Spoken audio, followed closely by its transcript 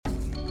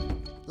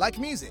Like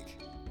music?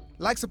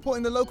 Like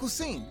supporting the local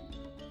scene?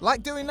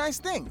 Like doing nice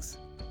things?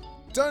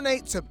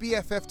 Donate to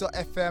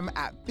BFF.fm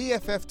at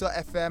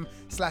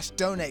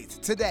BFF.fm/donate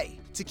today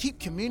to keep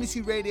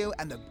community radio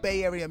and the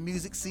Bay Area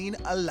music scene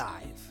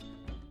alive.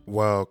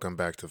 Welcome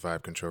back to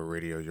Vibe Control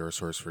Radio, your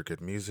source for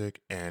good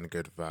music and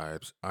good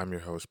vibes. I'm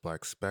your host,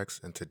 Black Specs,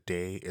 and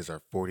today is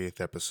our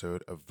 40th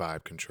episode of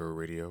Vibe Control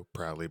Radio,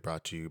 proudly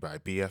brought to you by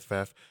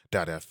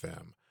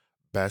BFF.fm.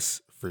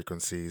 Best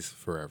frequencies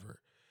forever.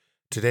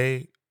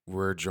 Today,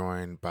 we're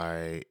joined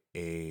by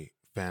a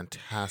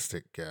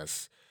fantastic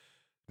guest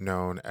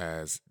known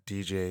as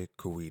DJ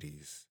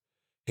Kuwitis.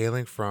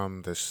 Hailing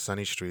from the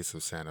sunny streets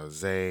of San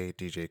Jose,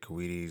 DJ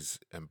Kuwitis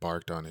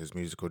embarked on his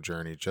musical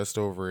journey just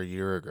over a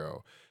year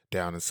ago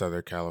down in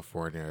Southern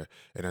California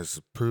and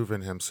has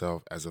proven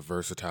himself as a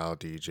versatile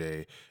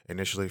DJ,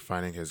 initially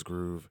finding his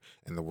groove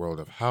in the world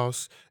of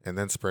house and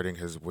then spreading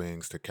his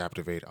wings to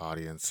captivate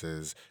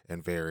audiences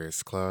in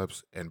various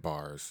clubs and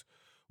bars.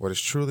 What is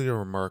truly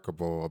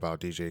remarkable about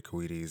DJ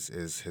Kuwitis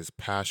is his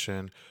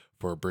passion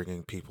for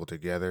bringing people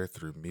together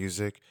through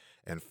music.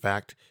 In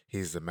fact,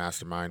 he's the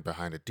mastermind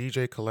behind a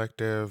DJ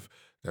collective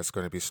that's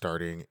going to be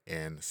starting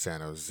in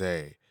San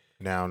Jose.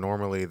 Now,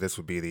 normally this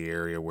would be the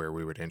area where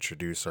we would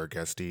introduce our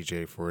guest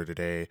DJ for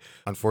today.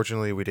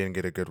 Unfortunately, we didn't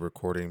get a good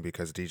recording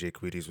because DJ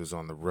Kuwitis was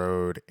on the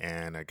road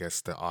and I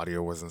guess the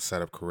audio wasn't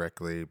set up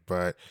correctly,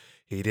 but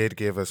he did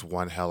give us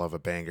one hell of a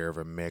banger of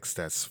a mix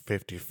that's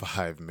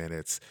 55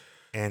 minutes.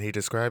 And he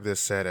described this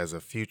set as a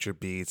future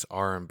beats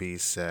R&B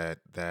set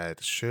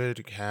that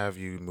should have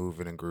you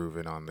moving and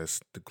grooving on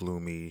this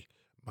gloomy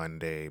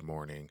Monday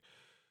morning.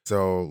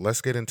 So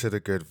let's get into the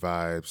good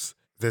vibes.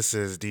 This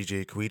is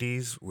DJ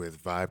Kuwitis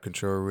with Vibe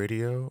Control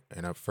Radio.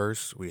 And up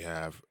first, we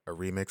have a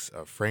remix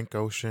of Frank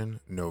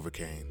Ocean,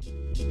 Novocaine.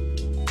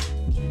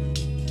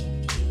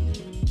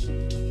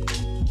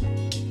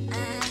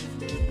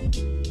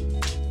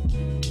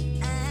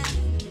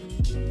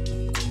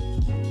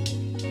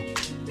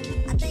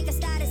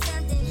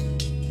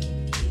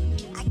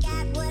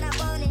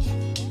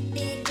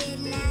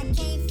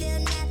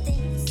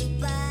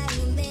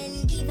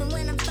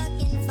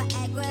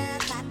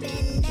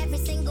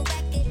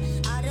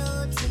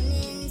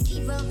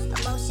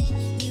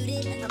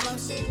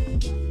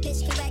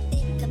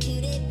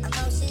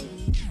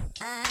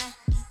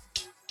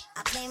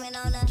 Blaming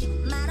on a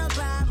model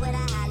bra with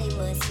a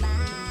Hollywood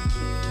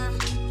smile.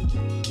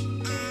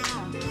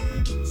 Ow.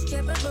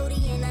 Stripper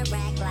booty in a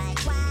rack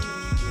like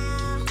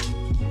wow.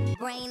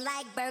 Brain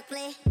like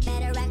Berkeley,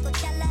 better at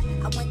Coachella.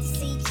 I went to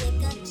see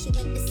Jigga, she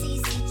went to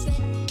see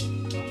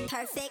C-Trip.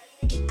 Perfect.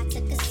 I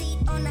took a seat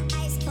on the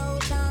ice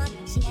cold lawn.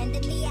 She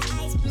handed me an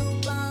ice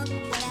blue bong,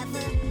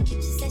 whatever.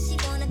 She said she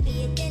wanna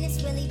be a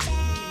dentist really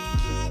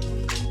bad.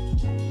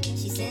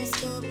 She's in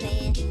school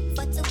paying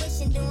for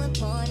tuition, doing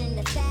porn in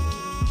the fad.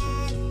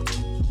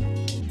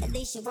 At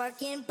least you're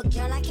working, but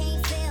girl, I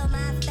can't feel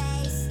my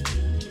face.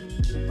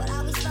 What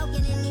are we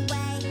smoking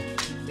anyway?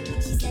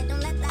 She said don't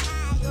let the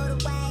high go to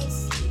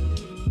waste.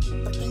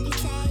 But can you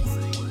taste,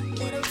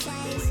 little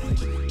taste,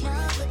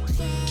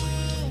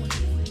 Novocaine,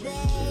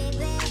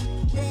 baby,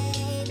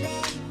 baby,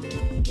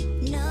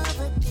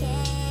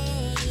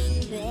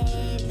 Novocaine,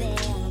 baby,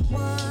 I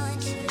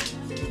want you.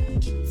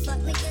 Fuck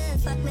me good,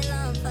 fuck me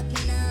long, fuck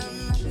me numb.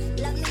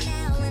 Love me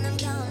now when I'm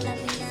gone,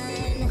 love me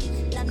none.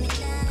 Love me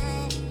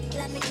none,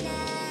 love me none.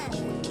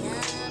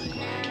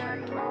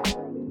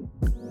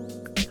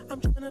 I'm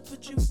tryna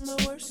put you in the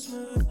worst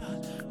mood.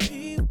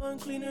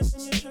 P1 cleaner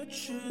than your church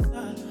shoes.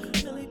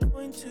 Millie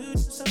point two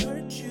just to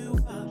hurt you.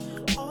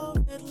 All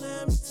red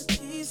lamps to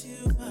tease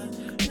you.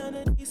 None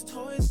of these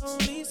toys on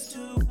lease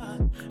to.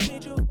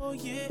 Made your whole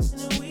year in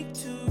a week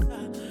too.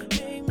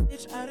 Main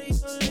bitch out of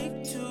your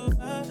league too.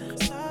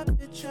 Side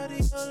bitch out of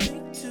your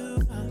league too.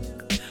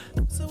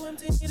 So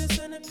empty, need a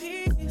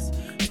centerpiece.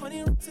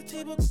 20 rocks a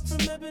table cut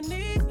from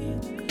ebony.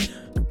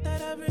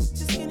 That average to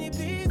skinny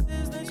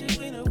pieces. Then she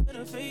clean up with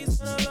her face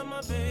and I love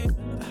my baby.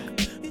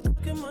 You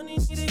talking money,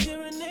 need a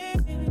hearing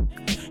aid.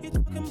 You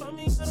talking about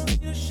me, I don't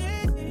see a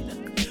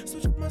shade.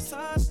 Switch up my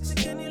side to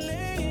Kenny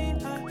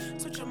Lane. I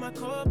switch up my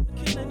car,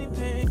 kill any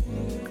pain.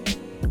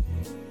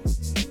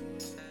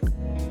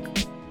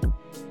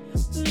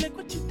 Look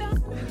what you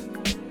done.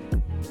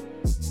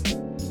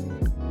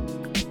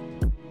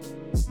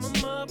 I'm a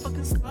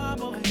motherfucking star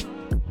boy.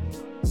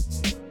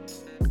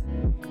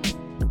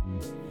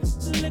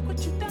 Look what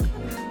you done.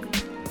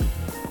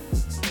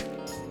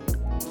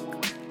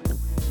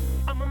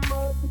 I'm a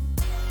motherfucker.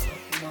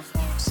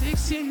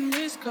 16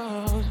 missed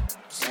calls.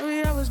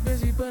 Sorry I was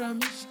busy, but I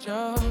missed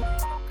y'all.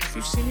 If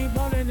you see me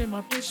ballin' in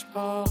my bitch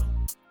ball,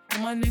 all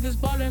my niggas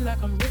ballin'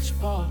 like I'm rich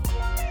ball.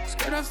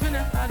 Skirt up in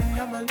the body,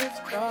 I'm a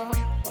lift dog.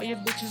 All your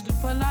bitches do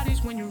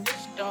Pilates when you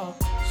rich dog.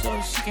 So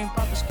if she can't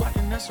pop a squat,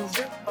 then that's a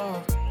rip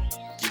off.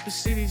 Keep the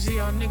city G,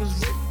 all niggas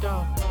ripped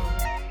off.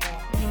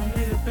 You know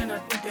nigga been, I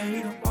think that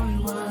he the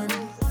only one.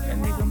 That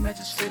nigga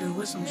matches fitted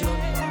with some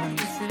Jordan.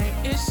 If it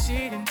ain't this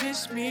shit, then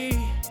diss me.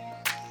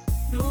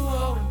 New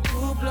old and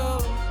new blow.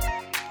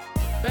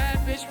 Bad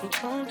bitch with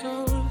chrome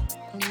toes.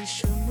 And we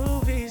shoot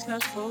movies,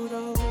 not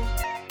photos.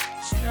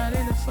 Not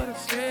in it for the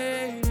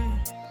fading.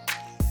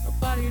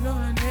 Nobody know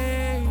her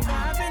name.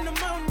 5 in the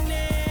morning.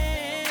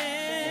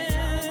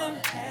 I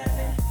wanna have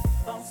it,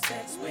 phone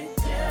sex with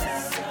you.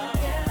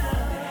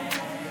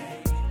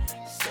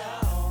 So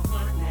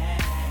honey.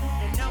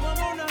 And now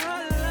I'm on the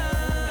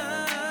hotline.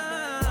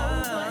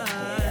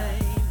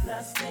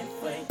 Lusting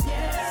for you.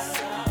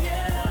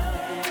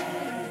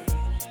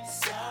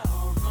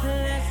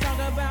 Let's talk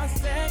about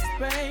sex,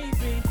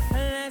 baby.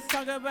 Let's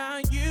talk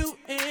about you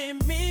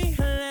and me.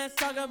 Let's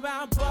talk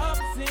about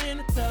bubbles in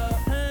the tub.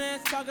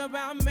 Let's talk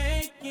about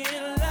making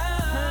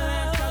love.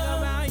 Let's talk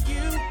about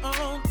you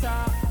on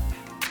top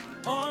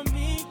or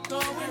me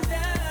going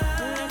down.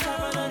 Let's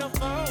have a little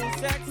phone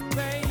sex,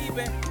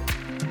 baby,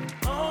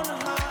 on the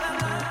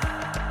hotline.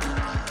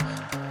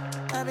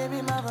 My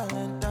baby, my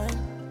Valentine.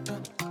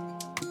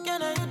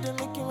 Can I hit the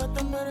Mickey with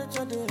the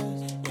temperature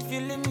difference? If you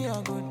leave me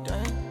a good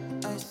time,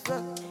 I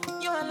swear.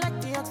 You are like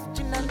the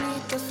oxygen I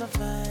need to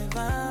survive.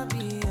 I'll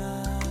be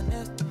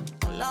honest.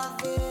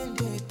 Loving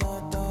the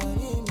thought of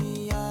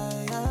me, I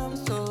am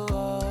so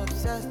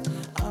obsessed.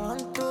 I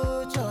want to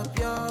chop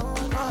your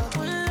heart.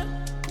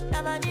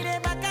 Never need a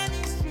back and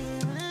it's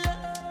real.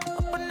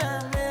 Open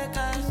up, make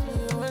us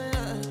feel.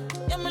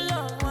 Yeah, my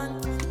love, one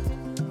thing.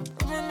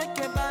 We make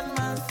a bad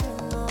man sing.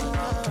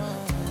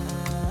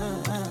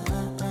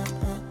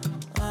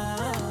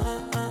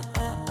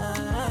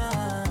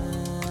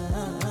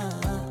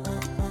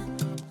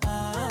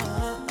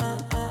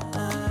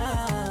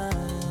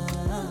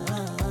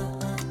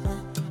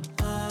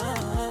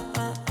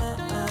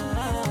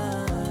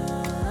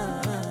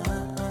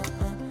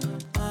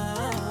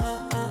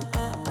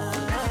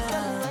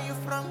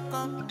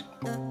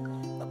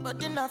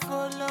 I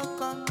follow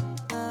come,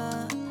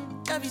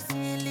 every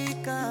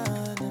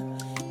silicon.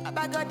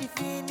 I got the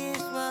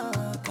finish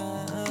work.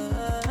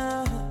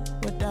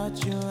 Without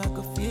you, I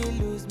could feel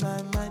lose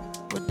my mind.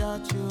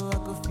 Without you, I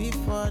could feel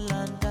fall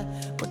and die.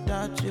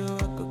 Without you,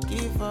 I could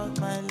give up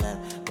my life.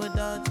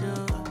 Without you,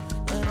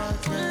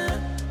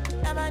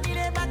 never need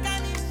a back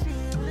and it's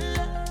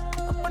real.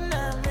 Open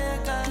up,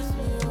 make us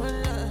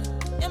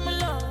feel. Yeah, my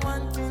love,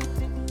 one thing.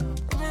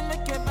 We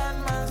make a bad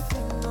man sing.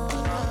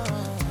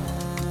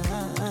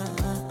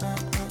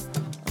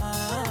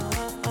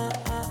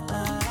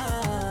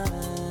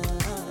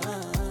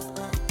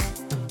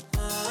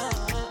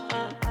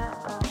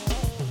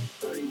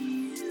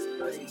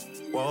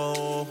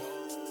 Whoa,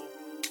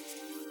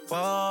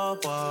 whoa,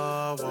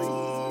 whoa,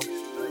 whoa.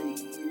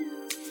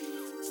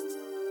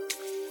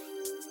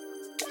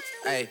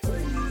 Hey,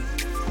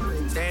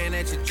 staring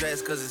at your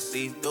dress cause it's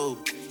see-through.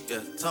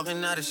 Yeah,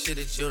 talking all the shit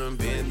that you done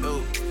been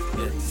through.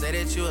 Yeah, say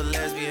that you a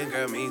lesbian,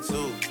 girl, me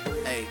too.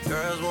 Hey,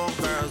 girls want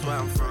girls where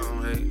I'm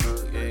from. Hey,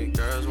 yeah,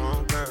 girls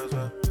want girls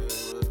where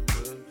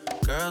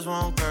girls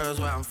want girls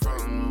where I'm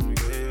from.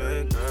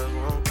 Yeah, girls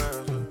want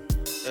girls where.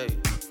 Hey,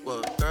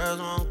 well, girls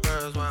want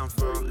girls where I'm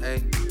from.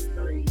 Hey,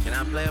 can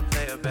I play a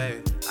player,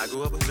 baby? I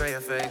grew up with Dre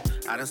and Faye.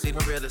 I done seen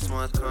the realest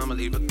ones come and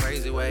leave a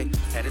crazy way.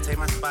 Had to take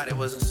my spot, it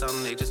wasn't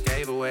something they just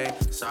gave away.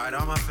 Sorry to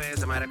all my fans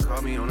that might have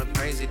called me on a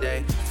crazy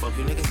day. Fuck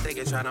you niggas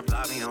thinking tryna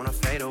block me on a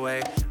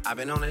fadeaway. I've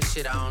been on this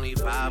shit, I only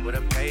vibe with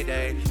a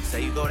payday.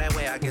 Say you go that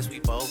way, I guess we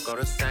both go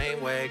the same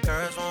way.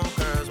 Girls want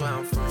girls where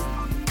I'm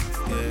from.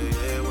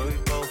 Yeah, where we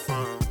both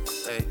from.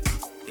 Hey,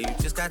 you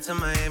just got to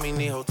Miami,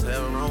 need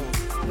hotel rooms.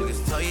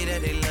 Niggas tell you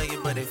that they love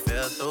you, but they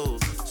fell through.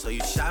 So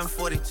you shot in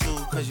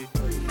 42, cause you,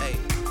 hey,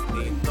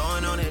 you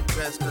throwing on that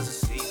dress cause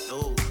it's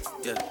see-through.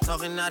 Yeah,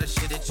 talking all the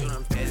shit that you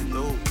done been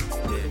through.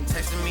 Yeah,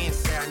 texting me and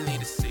say I need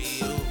to see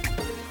you.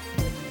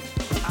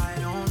 I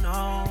don't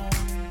know.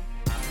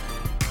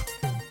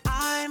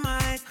 I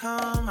might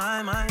come,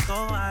 I might go,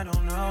 I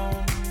don't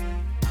know.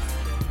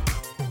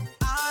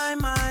 I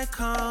might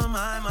come,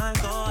 I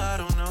might go, I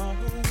don't know.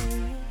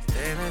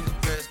 Staring at the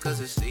dress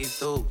cause it's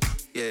see-through.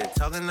 Yeah,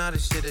 talking all the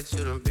shit that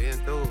you done been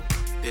through.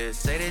 Yeah,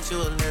 say that you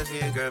a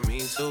lesbian, girl, me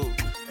too.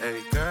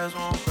 Hey, girls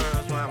want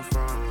girls where I'm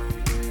from.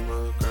 Yeah,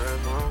 well,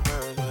 girls want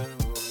girls where I'm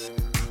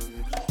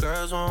from.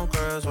 Girls want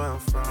girls where I'm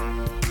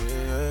from.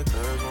 Yeah,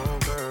 girls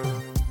want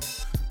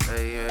girls.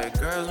 Hey, yeah,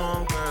 girls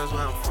want girls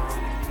where I'm from.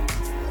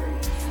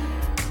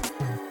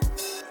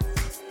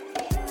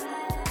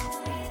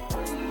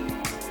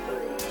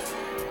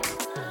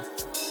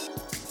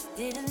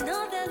 Didn't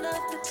know that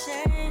love could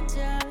change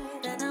ya.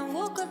 Then I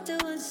woke up to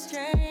a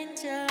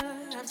stranger.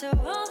 After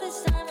all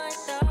this time I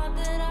thought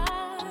that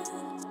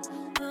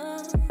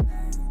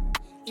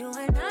you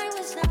and I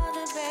was now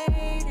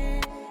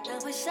debating.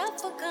 Now it's up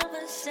for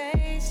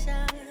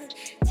conversation.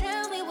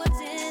 Tell me, was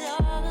it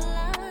all a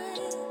lie?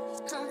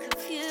 I'm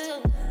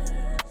confused.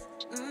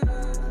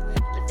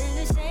 But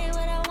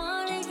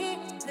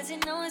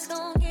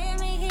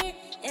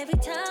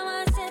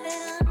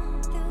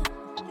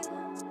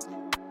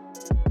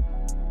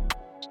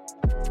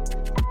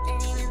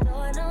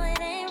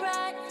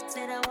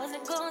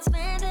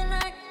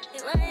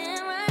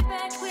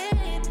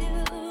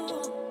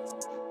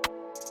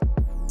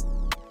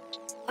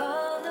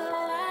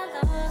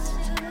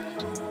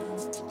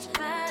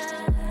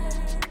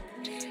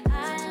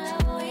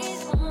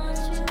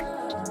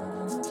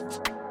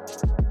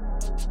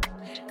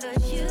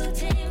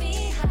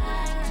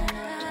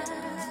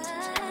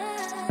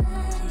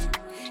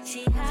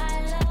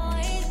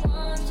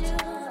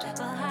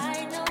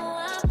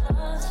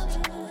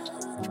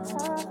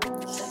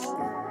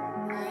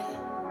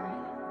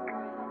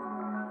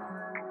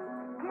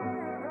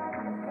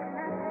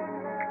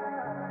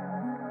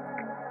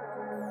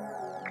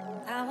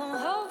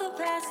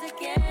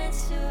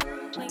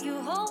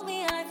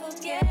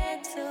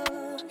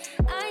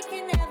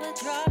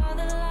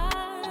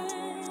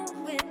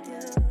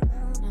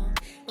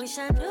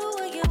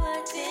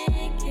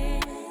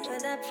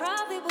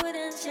probably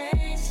wouldn't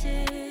change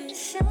it.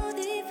 So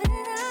deep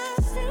and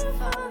I'm still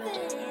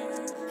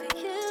falling for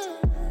you.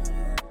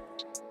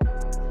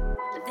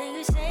 But then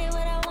you say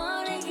what I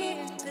wanna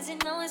hear, cause you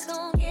know it's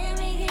gon' get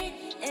me here.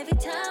 Every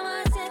time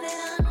I say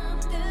that I'm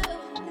through.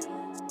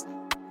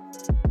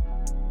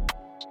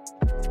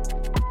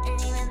 And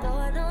even though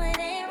I know it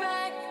ain't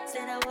right,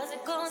 said I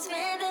wasn't gon'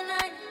 spend the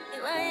night,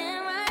 here I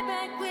am right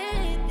back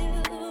with you.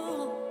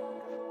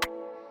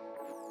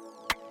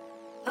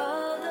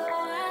 Although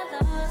I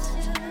lost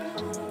you,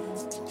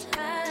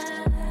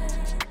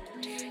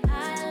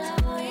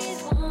 I'll always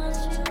want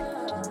you.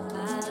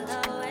 I'll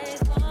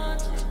always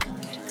want you.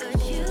 Could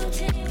you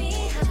take me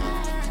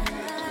high?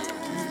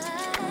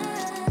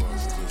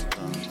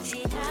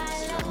 See,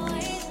 I'll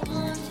always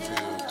want you,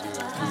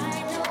 but I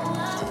know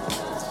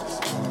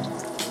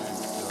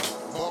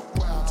Buck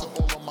wild to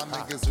all of my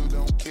niggas who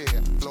don't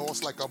care. Floss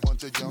like a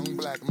bunch of young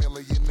black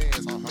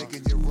millionaires.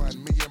 Making you run,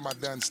 me and my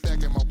done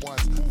stacking my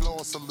ones.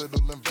 Floss a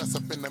little, invest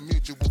up in the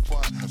mutual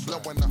fund.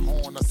 Blowing the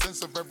horn, a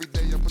sense of every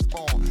day I was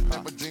born.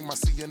 Never dream I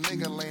see a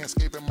nigga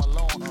landscaping my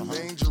lawn.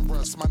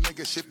 Dangerous, my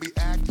nigga should be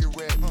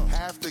accurate.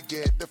 Have to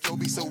get the flow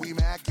be so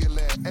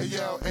immaculate. Hey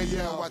yo,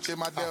 watching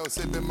my dough,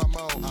 sipping my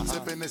mo.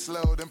 Sipping it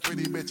slow, them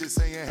pretty bitches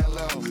saying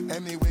hello.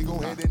 Anyway, go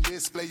ahead and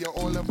display your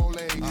olive ole.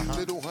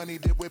 Little honey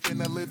dip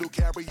whipping a little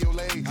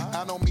cabriolet.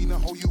 I don't mean to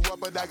hold you up,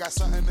 but I got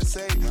something to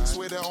say.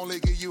 Swear to only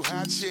give you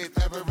hot shit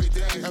every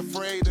day.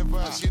 Afraid of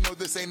us, you know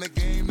this ain't a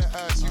game to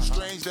us. You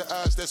strange to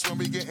us, that's when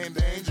we getting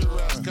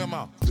dangerous. Come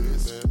on.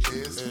 This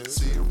is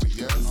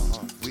serious.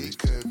 We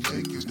could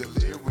make you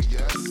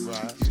delirious.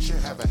 You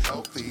should have a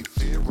healthy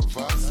fear of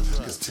us.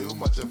 Cause too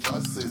much of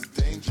us is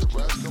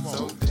dangerous.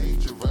 So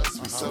dangerous,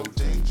 we so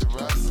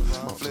dangerous.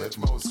 My flip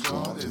mode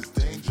squad is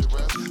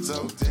dangerous.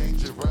 So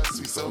dangerous,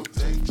 we so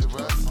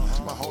dangerous.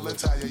 My whole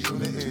entire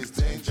unit is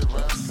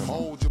dangerous.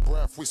 Hold your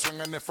breath, we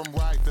swinging it from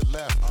right to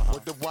left.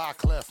 With the wide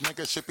cleft,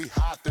 nigga should be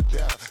hot to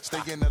death.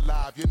 Staying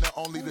alive, you know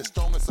only the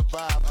strongest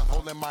survive.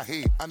 Holding my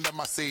heat under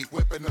my seat,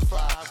 whipping the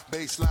fire.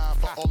 Baseline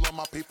for all of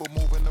my people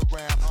moving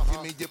around.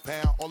 Give me your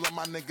pound, all of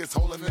my niggas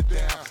holding it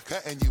down.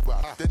 Cutting you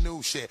up, the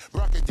new shit,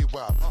 rocking you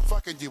up,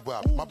 fucking you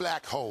up. My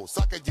black hole,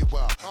 sucking you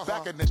up.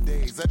 Back in the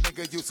days, a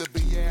nigga used to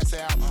be ass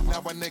out. Now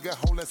a nigga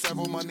holding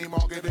several money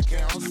market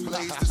accounts.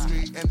 Blaze the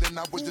street, and then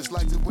I would just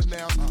like to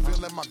announce.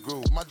 Feeling my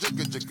groove, my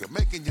jigga,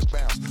 making you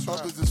bounce.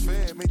 Others is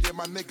fed, me and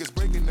my niggas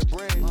breaking the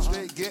bread.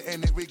 Straight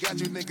getting it, we got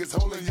you niggas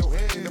holding your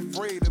head.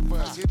 Afraid of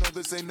us, you know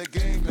this ain't the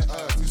game to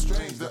us. You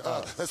strange to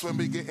us, that's when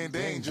we getting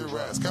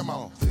dangerous. Come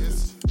on,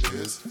 this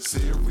is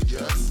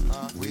serious.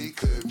 We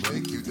could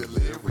make you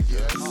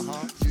delirious.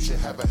 You should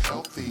have a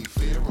healthy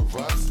fear of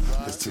us.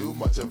 Cause too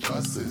much of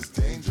us is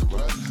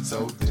dangerous.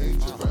 So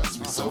dangerous,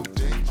 we so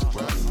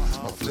dangerous.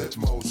 My flip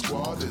mode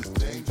squad is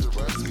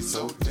dangerous. We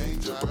so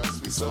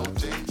dangerous, we so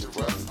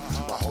dangerous.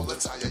 My whole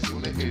entire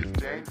unit is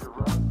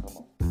dangerous.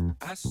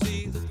 I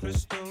see the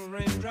crystal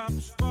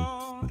raindrops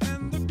fall,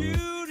 and the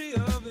beauty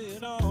of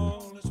it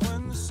all is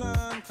when the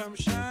sun comes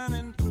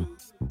shining through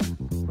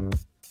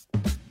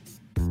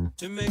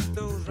to make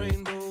those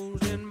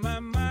rainbows in my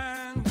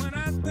mind. When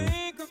I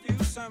think of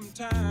you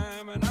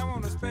sometime, and I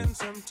want to spend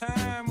some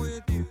time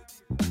with you,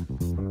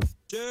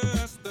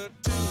 just the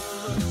two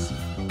of us.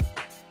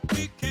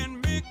 We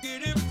can make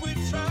it if we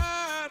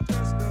try,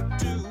 just the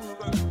two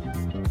of us.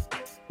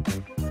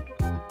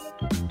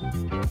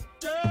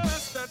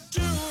 Just the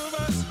two of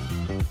us,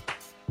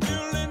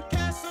 building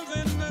castles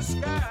in the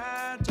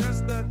sky,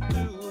 just the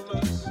two of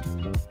us,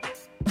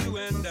 you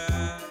and I.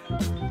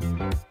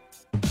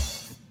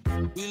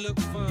 We look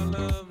for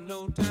love,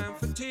 no time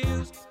for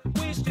tears.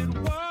 Wasted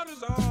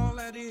water's all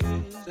that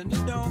is, and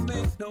it don't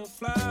make no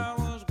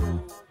flowers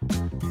grow.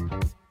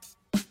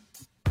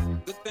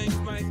 Good things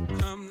might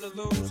come to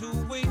those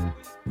who wait,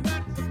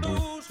 not for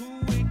those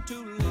who wait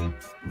too late.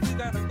 We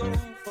gotta go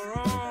for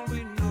all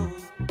we know.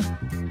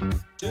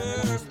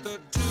 Just the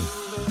two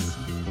of us.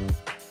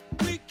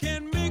 We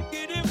can make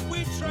it if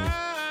we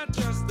try,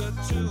 just the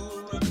two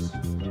of us.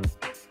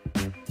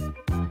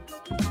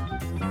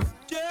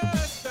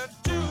 Just the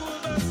two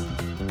of us.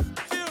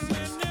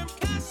 Building them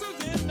castles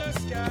in the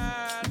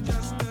sky,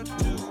 just the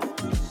two of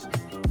us.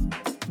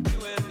 You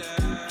and I.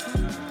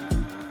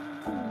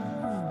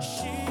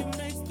 She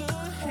makes the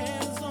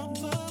hands on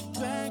the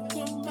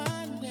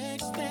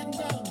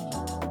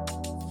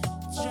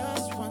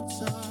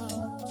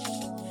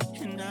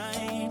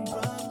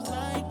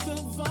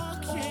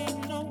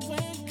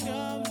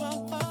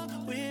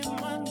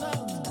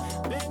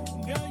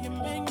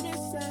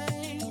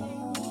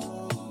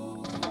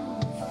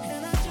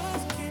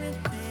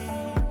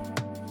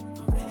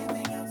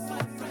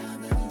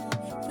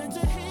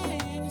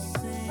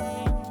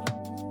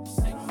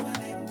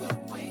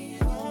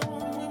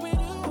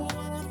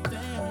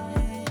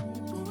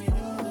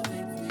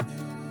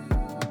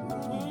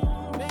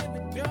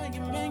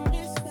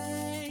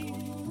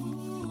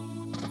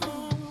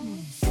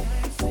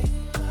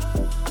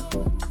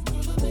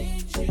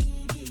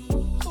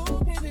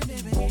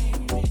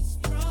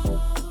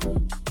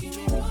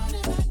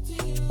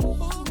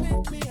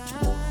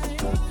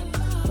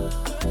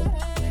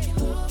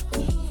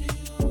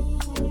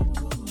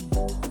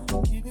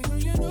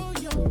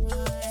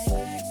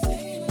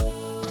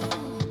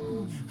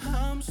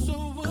I'm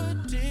so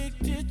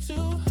addicted to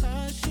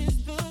her.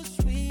 She's the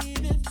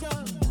sweetest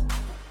drug.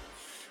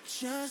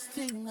 Just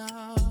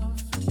enough.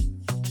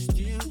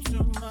 Still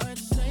too much.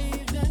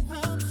 Say that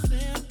I'm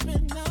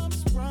sipping, I'm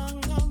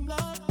sprung, I'm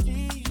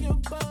lucky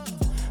above.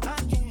 I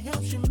can't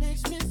help, she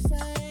makes me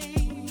say,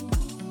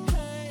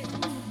 hey,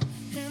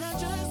 and I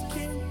just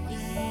can't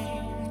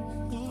think.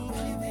 Ooh,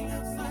 anything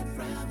else I'd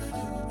rather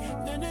do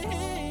than to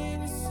hear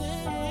you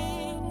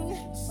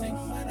sing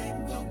my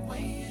name the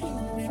way you do.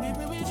 Baby,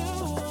 we do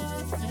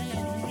our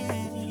thing.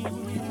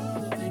 We do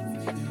the things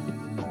we do.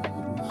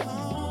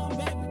 Oh,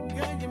 baby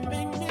girl, you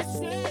make me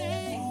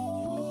say,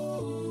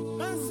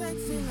 my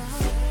sexy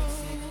love.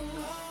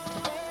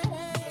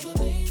 The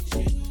things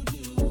you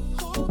do.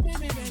 Oh,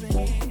 baby,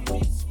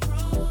 it's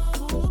wrong.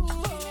 Ooh,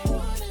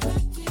 running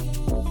back to you.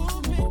 Oh,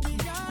 baby,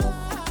 I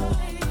love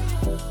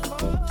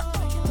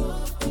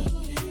to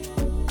you.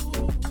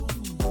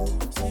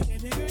 Say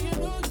it, girl, you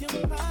know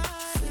you're my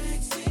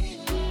sexy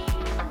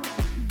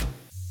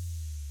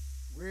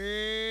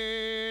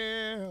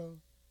Well,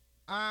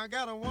 I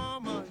got a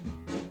woman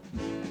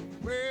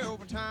way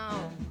over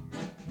town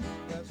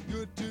that's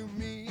good to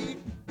me.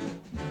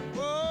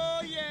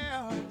 Oh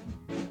yeah,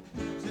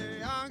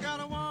 say I got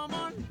a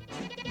woman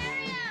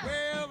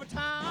way over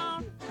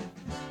town,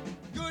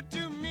 good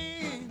to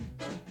me.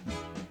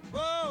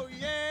 Oh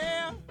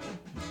yeah,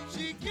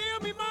 she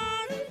give me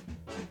money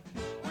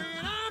when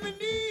I'm in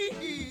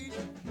need.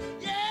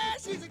 Yeah,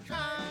 she's a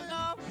kind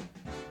of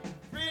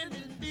friend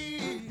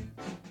indeed.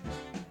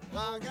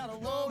 I got a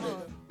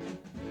woman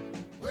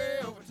way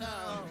over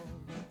town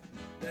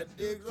that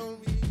digs on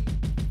me.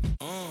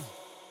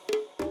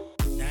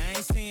 Now I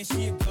ain't saying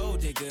she a gold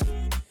digger,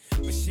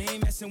 but she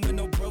ain't messing with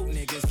no broke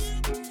niggas.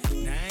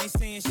 Now I ain't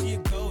saying she a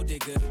gold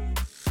digger,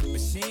 but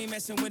she ain't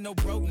messing with no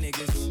broke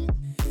niggas.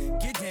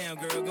 Get down,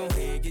 girl, go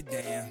ahead, get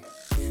down.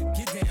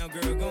 Get down,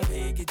 girl, go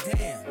ahead, get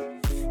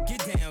down.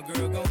 Get down,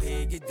 girl, go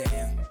ahead, get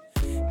down.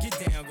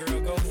 Get down,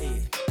 girl, go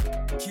ahead.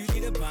 Cutie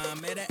the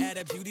bomb, met her at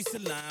a beauty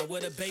salon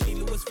with a baby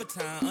Louis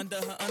Vuitton under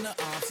her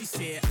underarm. She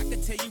said, I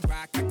could tell you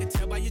rock, I could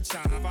tell by your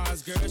charm.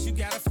 Fars girls, you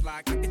got a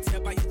flock, I could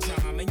tell by your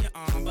charm and your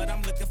arm. But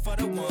I'm looking for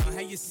the one,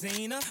 have you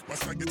seen her? My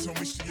second told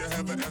me she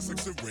have an ass like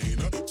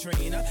Serena.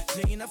 Trina,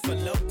 Gina for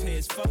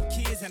Lopez, 4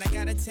 kids, and I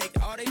gotta take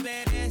all they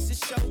badass to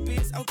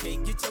showbiz. Okay,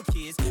 get your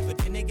kids, but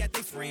then they got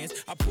their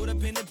friends. I put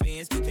up in the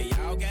bins, they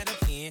all got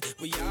a pen.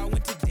 We all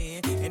went to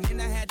den, and then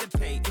I had to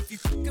pay. If you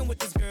fucking with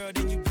this girl,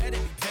 then you better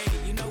be paid.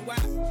 You know why?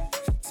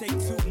 Take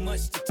too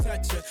much to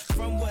touch her.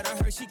 From what I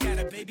heard, she got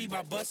a baby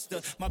by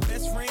Buster. My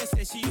best friend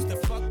said she used to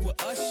fuck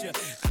with Usher.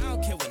 I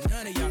don't care what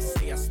none of y'all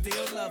say, I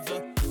still love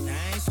her. Now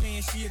I ain't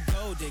saying she a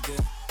gold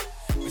digger,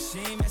 but she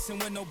ain't messing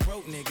with no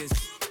broke niggas.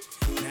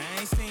 Now I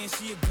ain't saying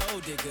she a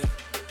gold digger,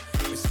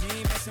 but she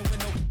ain't messing with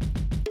no.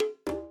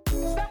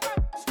 Step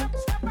up, step up,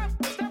 step up,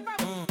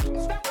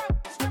 step up,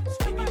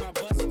 baby by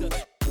Buster.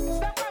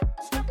 Step up,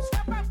 step up,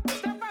 step up,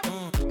 step up,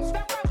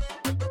 step up.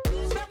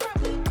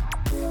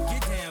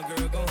 Get down,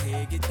 girl, go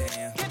ahead, get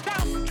down. Get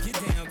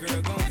down,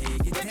 girl, go ahead,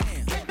 get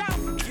down.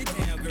 Get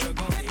down, girl,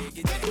 go ahead,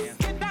 get down.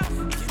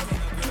 Get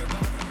down, girl, go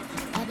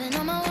ahead. I've been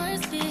on my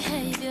worst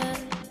behavior,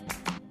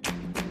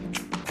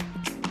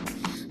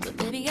 but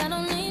baby, I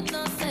don't need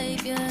no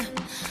savior.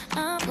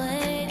 I'm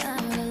way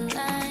out of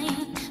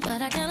line,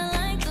 but I kinda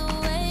like the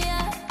way I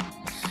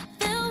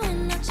feel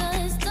when I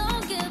just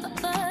don't give a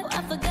fuck.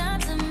 I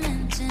forgot to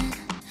mention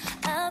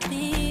I'll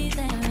be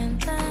there in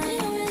time. We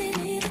don't really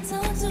need to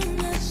talk too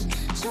much,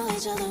 show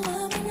each other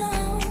what we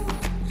know.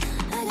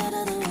 I got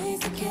other ways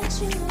to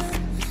catch you up,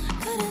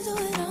 couldn't do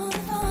it on the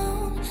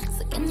phone.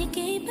 So can you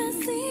keep a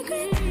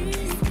secret?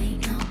 This ain't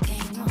no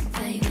game, won't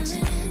play with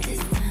you.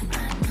 This time I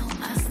know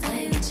I'll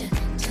stay with you.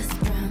 Just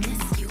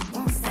promise you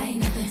won't say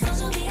nothing. Don't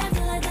you be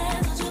acting like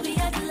that, don't you be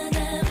acting like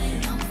that. Baby,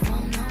 no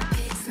phone, no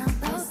pics, no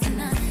posting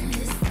nothing.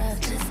 This love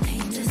just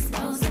ain't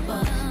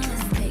disposable.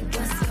 Just take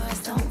what's yours,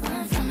 don't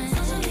run from it.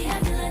 Don't you be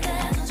acting like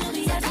that, don't you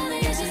be acting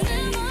like that. It's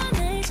in my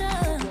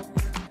nature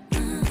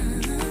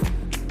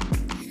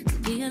to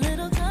be a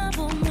little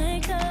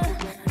troublemaker.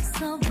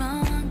 So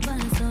wrong, but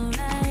it's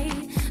alright.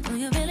 Do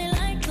you really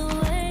like the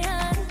way I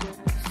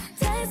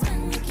taste when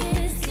you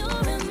kiss? You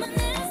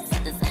reminisce,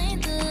 but this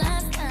ain't the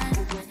last time.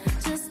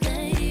 Just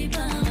stay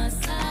by my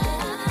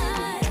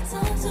side.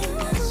 Talk too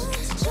much,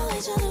 show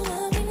each other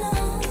what we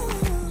know.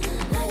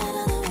 I got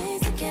other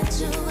ways to catch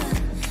you up,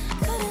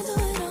 couldn't do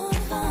it on the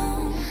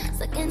phone.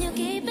 So can you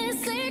keep it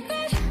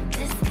secret?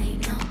 This ain't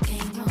no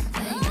game, won't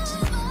play with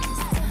you. This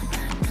time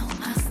I know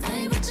I'll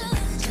stay with you.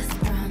 Just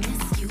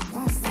promise you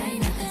won't say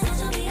nothing. Don't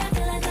you be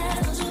acting like that,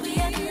 don't you be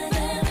acting like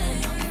that. Baby,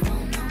 no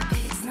phone, no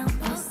pics, no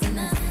posting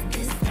us.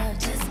 This love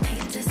just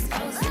ain't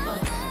disposable.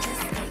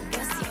 Just take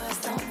what's yours,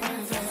 don't run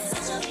from it.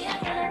 Don't you be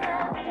acting like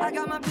that. I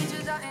got my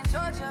peaches out in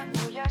Georgia.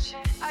 Oh yeah,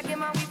 shit. I get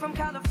my weed from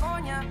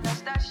California.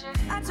 That's that shit.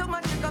 I took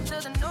my chick up to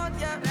the north,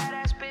 yeah.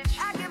 Badass bitch.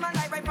 I get my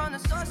light right from the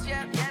source,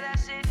 yeah. Yeah,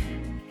 that's it.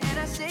 And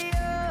I see you.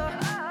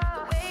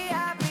 The way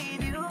I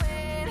breathe you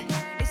in.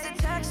 It's the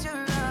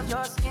texture of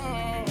your skin.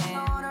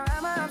 I wanna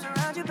wrap my arms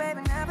around you,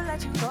 baby, never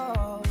let you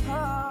go.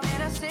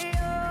 And I see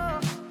you.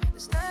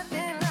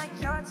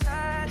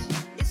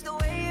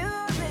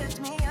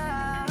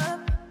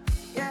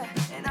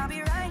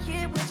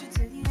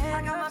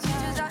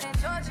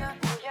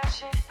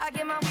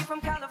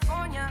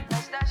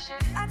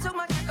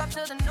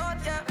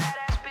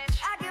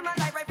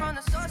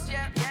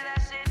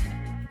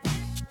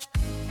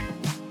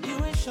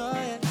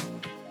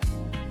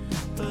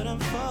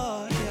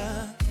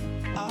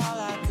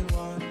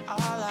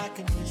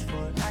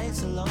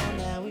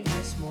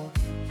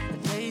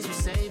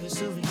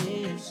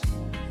 souvenirs.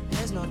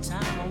 There's no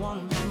time, I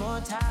wanna make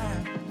more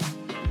time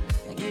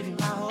and give you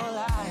my whole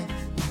life.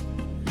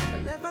 I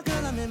left my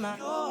girl, I'm in my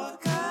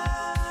Yorker.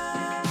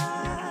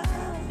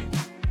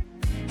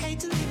 Hate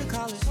to leave it,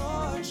 call it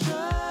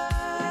torture.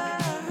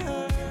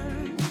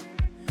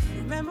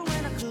 Remember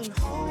when I couldn't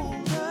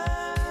hold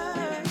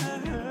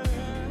her?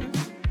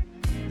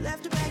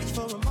 Left her baggage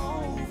for a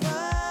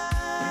mover.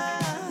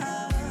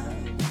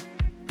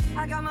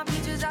 I got my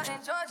peaches out in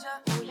Georgia.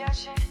 Oh yeah,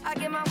 shit. I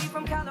get my weed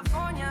from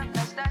California.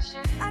 That's that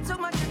shit. I took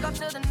my chick up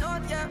to the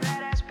north, yeah.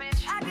 Badass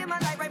bitch. I get my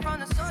light right from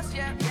the source,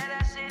 yeah. Yeah,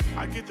 that's it.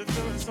 I get the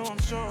feeling, so I'm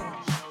sure.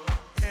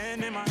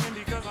 And in my hand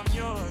because I'm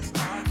yours.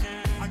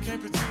 I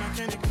can't pretend, I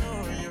can't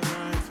ignore your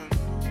life. And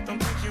don't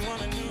think you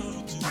wanna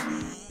know. Just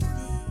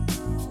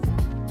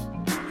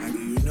how do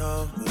you know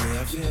the way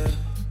I feel?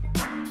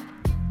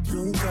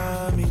 You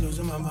got me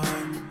losing my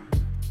mind.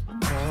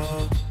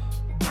 Oh.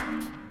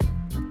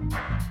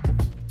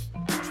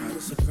 Try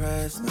to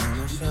suppress my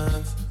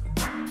emotions.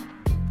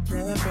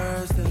 Never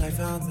burst till I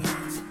found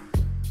things.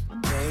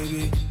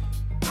 Baby.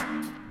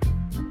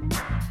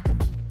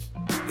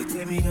 They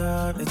take me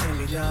up, they take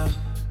me down.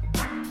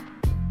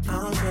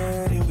 I'm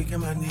ready, weak on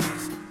my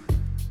knees.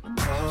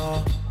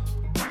 Oh.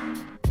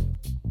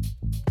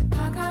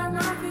 I got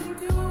nothing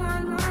to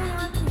hide, my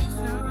heart keeps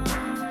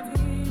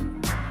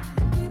hurting.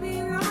 Baby,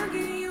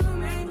 longing you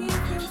make me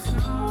feel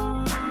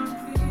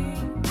something.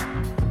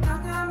 I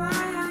got my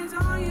eyes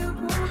on you,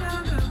 pull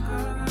down the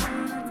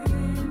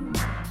curtain.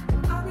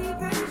 I'll be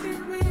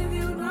patient with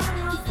you, no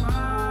more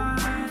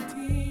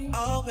fighting.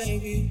 Oh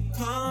baby,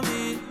 come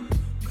in,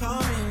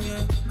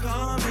 yeah,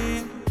 come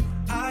in.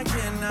 I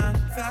cannot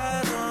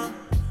fathom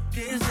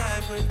this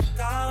life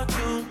without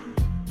you.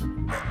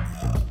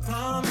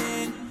 Come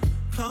in,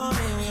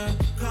 yeah,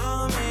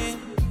 come in.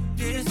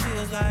 This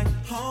feels like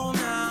home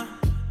now.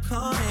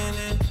 Come in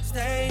and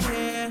stay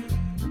here,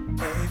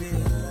 baby.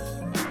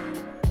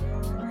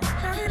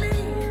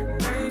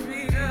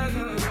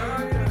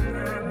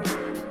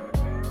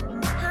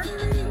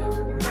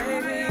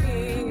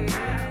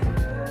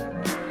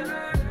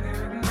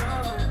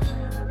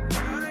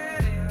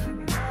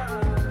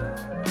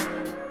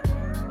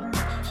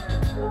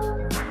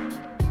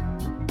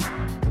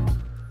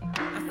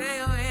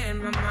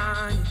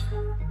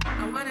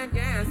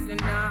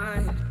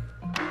 Tonight,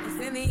 it's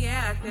in the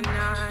air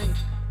tonight.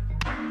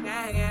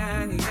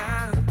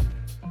 Yeah.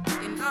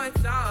 You know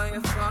it's all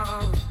your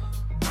fault.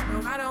 No,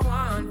 I don't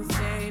want to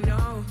say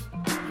no.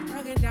 You're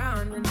breaking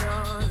down the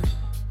door.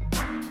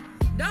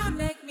 Don't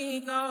make me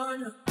go,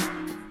 no.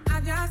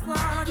 I just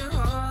want to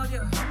hold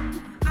you.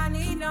 I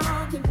need no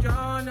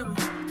control, no.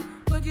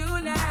 Would you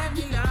let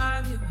me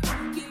love you?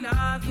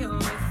 Love you,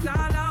 it's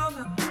all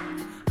over.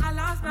 I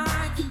lost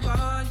my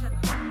composure.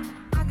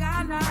 I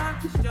got love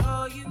to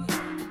show you.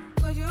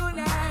 Would you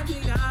let me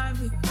love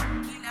you?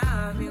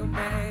 Love you,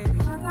 baby.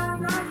 I got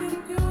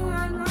nothing to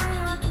hide, my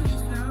heart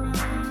keeps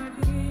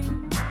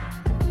hurting.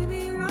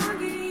 Baby,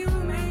 longing you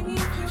make me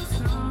feel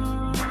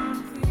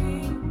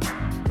something.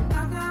 I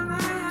got my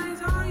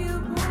eyes on you,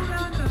 pull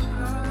down the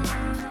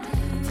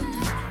curtain.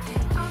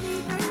 I'll be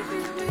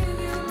patient with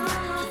you, no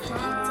more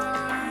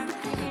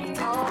fighting.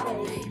 Oh,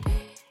 baby.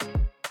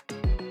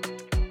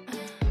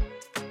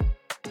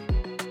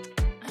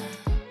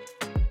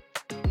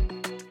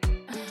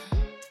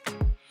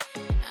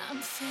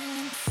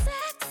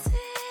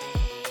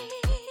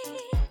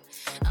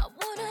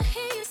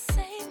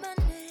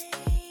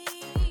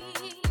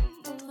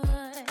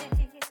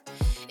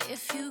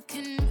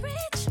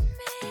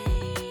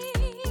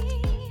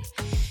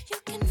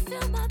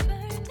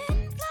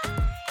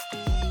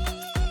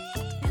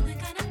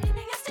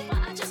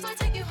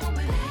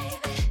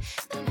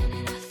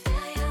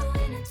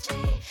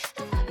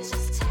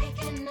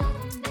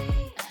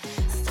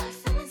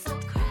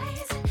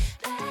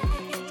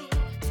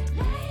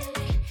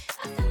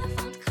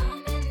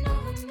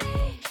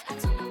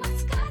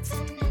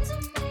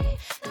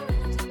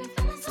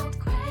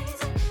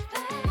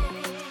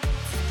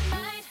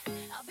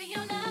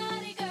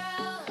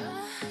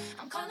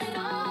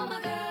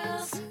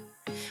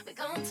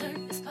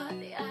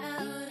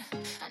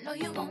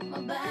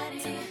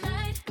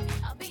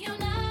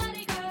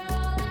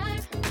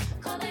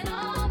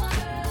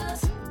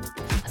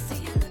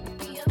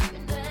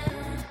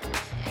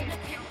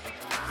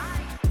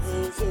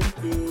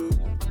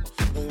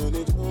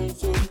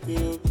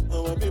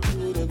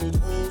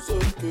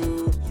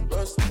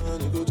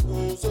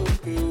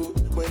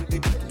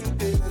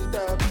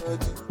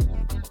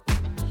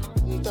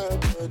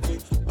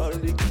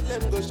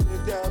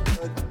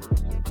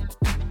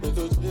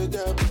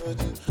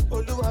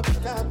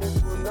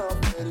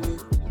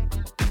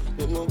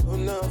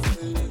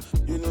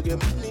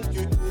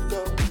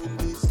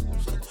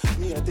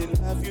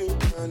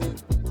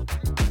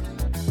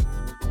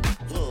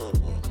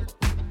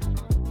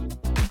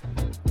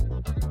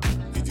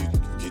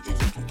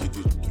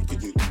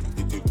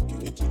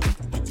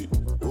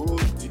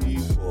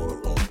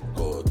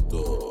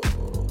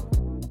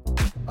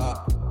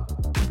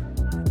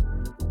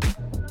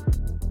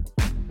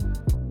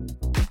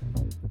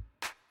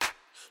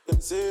 Them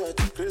say I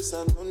do Chris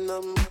and no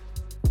number.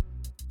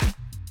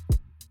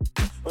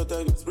 But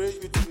I just spray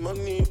you the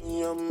money in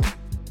your mouth.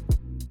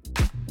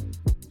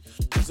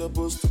 You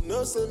supposed to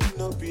know say me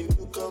no be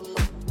newcomer.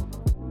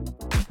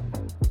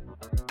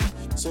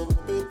 So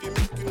baby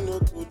make you no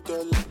good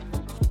dollar.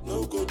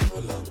 No good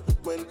dollar.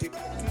 When the people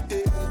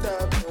they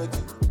enter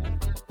body.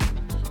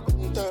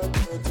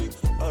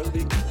 All the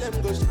kill them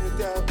go shake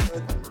their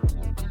body.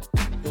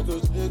 They go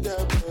shake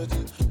their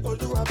body. Oh,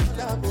 do I put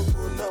that book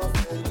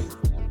enough for you?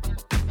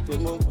 They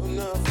won't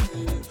enough for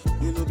you.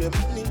 You know the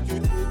money you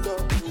take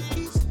up to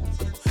this.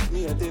 Me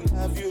I didn't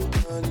have you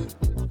money.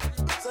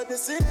 So they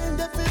say in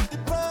the 50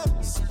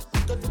 pounds.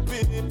 Got the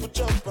people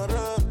jump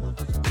around.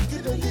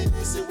 Get a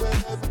lady say where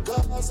have you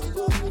cars and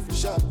go for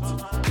shot.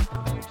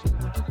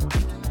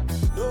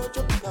 No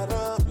jumping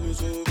around.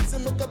 Say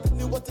make up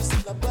you what it's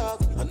all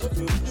about. I know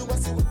you really want to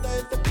see what I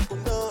ever people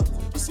know.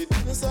 You see the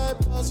inside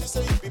boss, you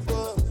say you be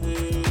boss.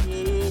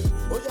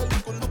 Oh yeah,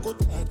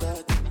 look at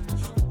that.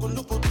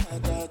 Look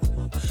at that.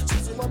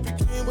 Since you want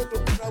picking with the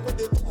crowd with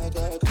the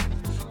tag.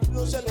 You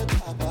know shall let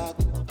back.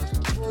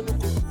 Oh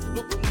look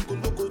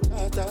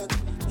at that.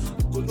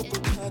 Look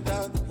at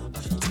that.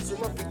 Since you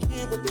want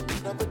picking with the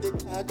crowd with the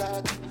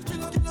tag. You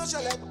know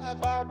shall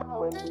let back.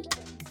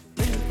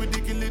 With the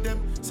killing them,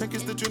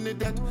 seconds to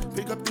Trinidad,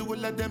 pick up the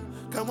whole of them.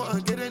 Come on,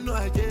 get it, no,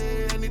 I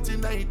get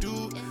anything I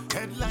do.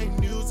 Headline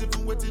news, if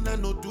you waiting, I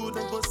no do,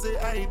 then go say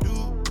I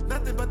do.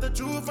 Nothing but the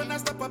truth, and I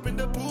step up in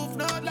the booth.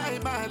 No lie,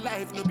 my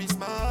life, no be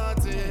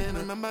smartin'.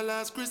 Remember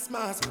last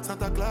Christmas,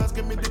 Santa Claus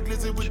gave me the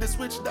glizzy with the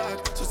switch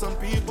dog. So some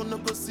people no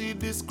go see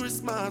this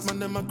Christmas. Man,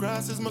 them my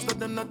grasses, most of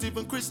them not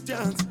even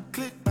Christians.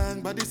 Click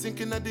bang, body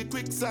sinking at the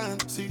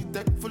quicksand. See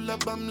that full of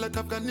bomb like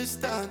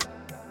Afghanistan.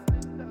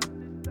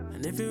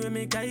 And everywhere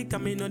me guy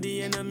come, me know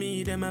the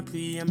enemy, them a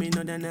pray, and me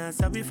know they not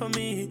sorry for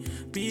me.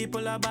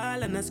 People are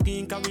ball and a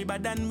screen, cause we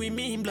bad than we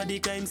mean.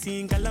 Bloody crime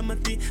scene,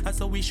 calamity. That's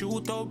how we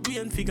shoot out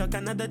brain, figure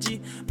Canada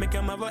G. Make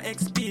them have a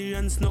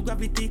experience, no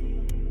gravity.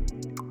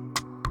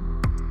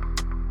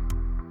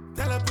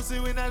 Tell a pussy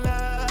when I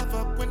laugh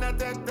up, when I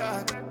dead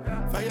dog.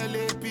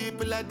 Violate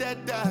people are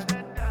dead dog.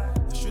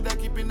 You shoulda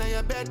keep in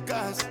your bed,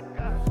 cause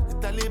the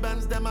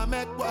Taliban's them a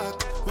make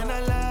walk. When I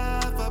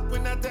laugh up,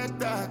 when I dead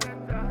dog.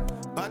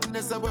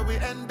 Badness is where we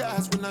end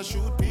us. When I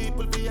shoot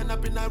people, we end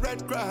up in a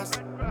red cross.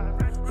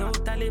 Yo,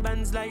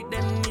 Taliban's like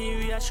them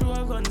area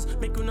sure guns.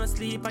 Make you no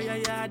sleep at your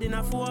yard in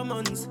a 4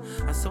 months.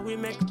 And so we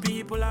make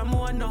people a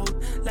mourn out.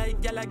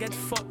 Like y'all get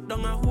fucked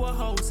down a whole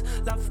house.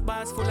 Laugh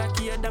bars full of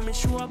care that me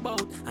sure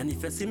about. And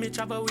if you see me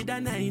travel with a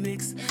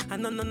 9X,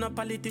 and no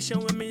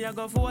politician with me I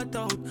go vote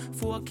out.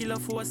 4 kilo,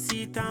 4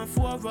 seat and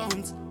 4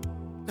 rounds.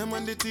 Them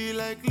on the tea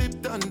like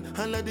Lipton.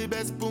 And like the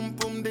best boom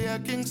boom they are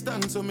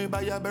Kingston. So me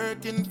buy a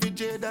Birkin for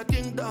Jada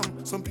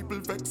Kingdom. Some people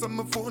vex on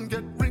my phone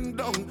get ring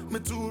down. Me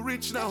too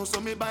rich now so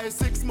me buy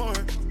 6 more.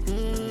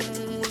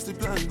 What's the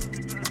plan?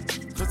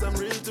 Cause I'm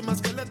real to my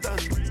skeleton.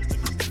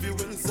 If you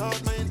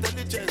insult my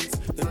intelligence,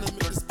 then I make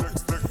this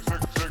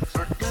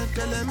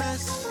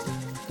LMS,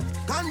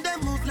 can they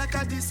move like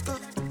a disco?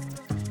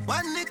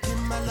 One nick in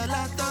my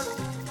lolata.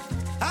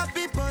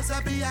 Happy pose,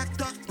 happy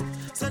actor.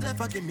 So they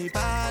fucking me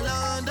ball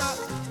under.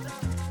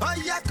 Oh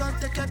yeah, come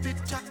take a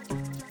picture.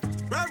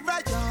 Run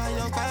right on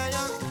your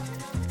fire.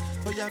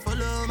 Oh yeah,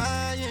 follow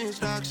my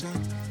instruction.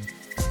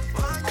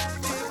 One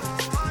let me go,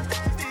 one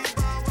let me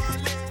go,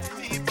 one let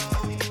me go.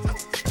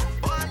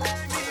 One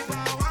let me go,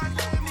 one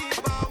let me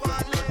go,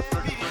 one let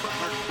me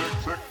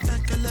go.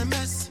 Like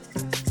LMS,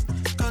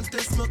 can't they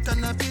smoke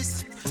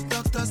cannabis?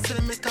 Doctor say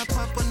make a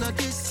pop on a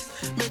this.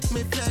 Make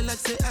me fly like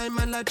say I'm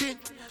Aladdin.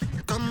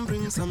 Come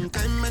bring some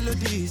kind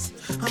melodies.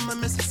 I'm a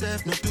messy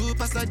self, no two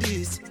pass like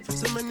this.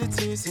 So many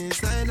things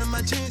inside of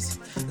my jeans.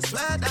 I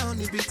swear down,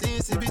 it be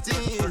things. Like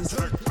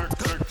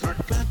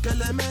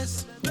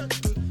LMS,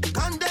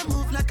 can they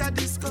move like a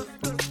disco?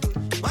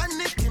 One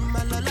nick in my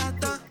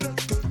lolata.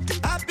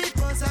 Happy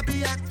pose,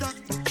 happy actor.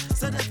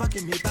 So they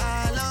fucking me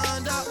ball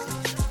under.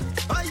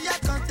 Oh yeah,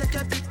 can't take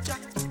a picture.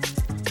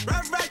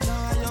 Right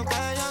now, young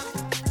fire.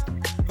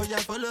 Oh yeah,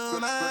 follow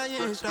my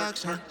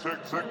instruction.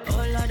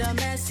 Oh Lord of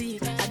mercy,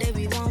 I dey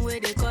be one way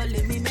they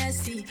calling me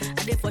messy.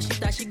 I dey for shit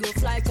that she go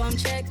fly, come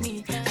check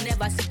me. I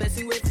never see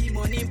person with the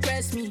money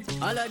impress me.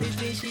 All of these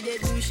things she dey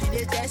do, she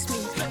dey test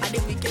me. I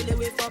dey be kill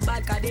away for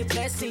back, I dey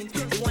blessing.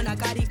 The one I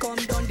carry come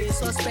down, they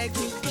suspect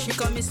me. She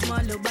call me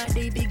small, but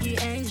they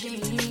biggie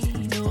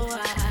engine. No,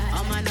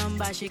 on my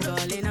number she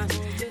calling up.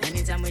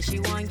 Anytime when she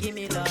want, give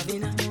me love, you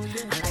know.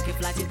 And like a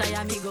flat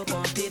tire, me go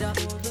pump it up.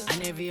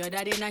 And every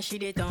other day now she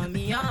dey turn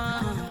me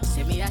on.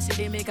 Say me I see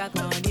they make a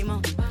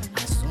condiment.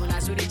 As soon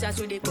as you reach out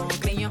to the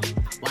conclusion,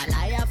 while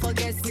I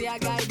forget see a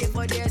guy dey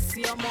for there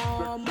see your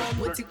mom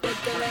what you put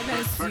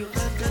LMS,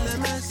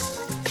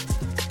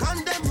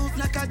 can they move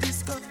like a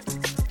disco?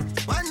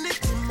 One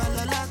nick in my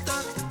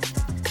lolata.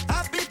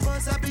 Happy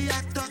pose, happy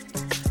actor.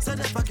 So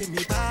they fucking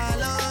me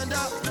ball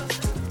under.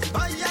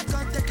 Oh yeah,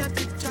 can't take a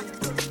picture.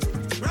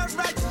 Run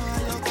right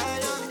on your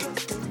fire.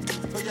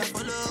 Oh yeah,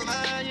 follow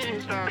my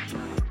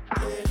instruction.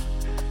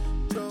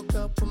 Broke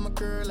up with my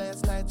girl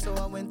last night, so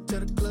I went to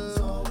the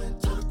club.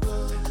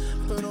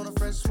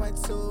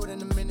 attitude in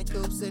the mini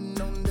coupe, sitting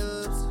on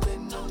dubs.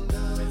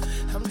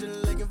 I'm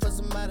just looking for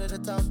somebody to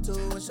talk to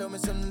and show me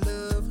some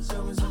love.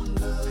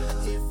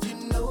 If you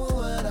know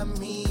what I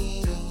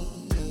mean.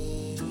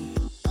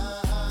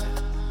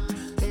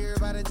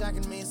 Everybody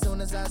jocking me as soon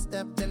as I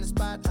stepped in the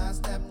spot.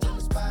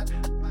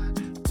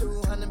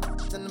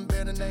 200 in the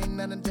building, ain't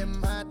none of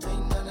them hot.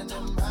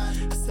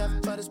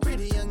 Except for this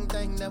pretty young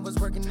thing that was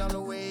working all the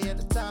way at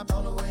the top.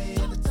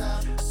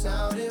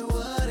 Shouted,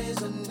 what is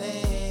her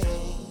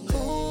name?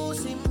 Ooh,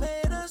 she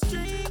made us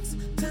drinks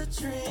to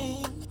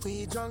drink.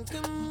 We drunk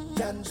and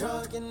got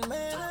drunk, and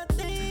man, I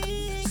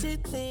think she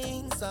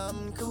thinks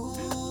I'm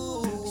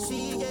cool.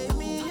 She gave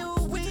me a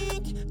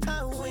wink,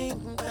 I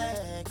winked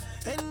back,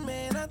 and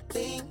man, I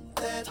think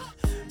that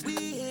we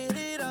hit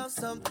it off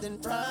something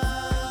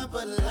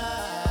proper like.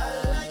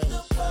 I like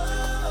the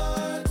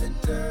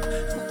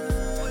bartender.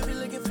 Ooh, if you're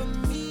looking for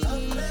me,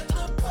 I'll let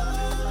the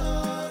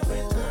bar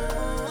with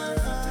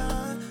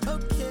her.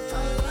 Okay. I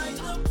like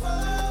the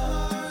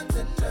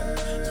bartender.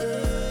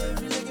 Yeah,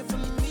 if you're looking for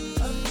me,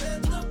 I'll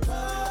let the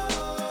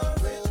bar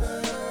with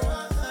her.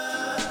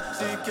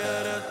 Si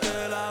quieres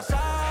te la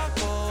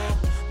saco,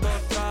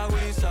 dos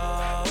tragos y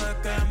sabes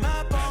que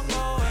me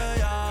pongo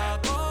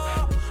bellaco.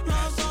 No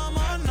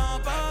somos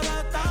nada, pero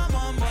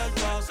estamos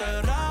envueltos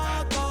hace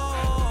rato.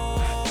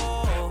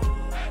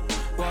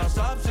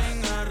 WhatsApp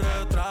sin el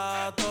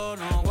retrato,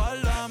 no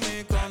guarda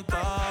mi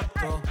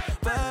contacto,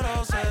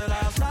 pero se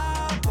la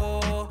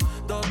saco.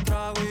 Dos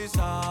tragos y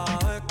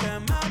sabes que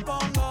me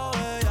pongo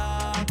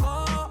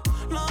bellaco.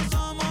 No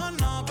somos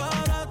nada,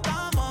 pero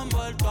estamos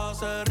envueltos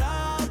hace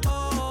rato.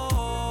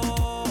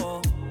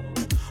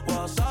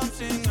 WhatsApp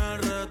sin el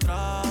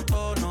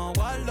retrato, no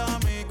guarda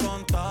mi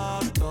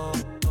contacto.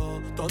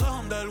 Todo es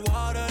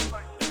underwater.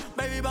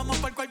 Baby, vamos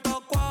pa'l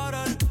cuarto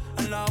quarter.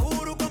 En la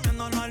Uru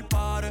comiéndonos al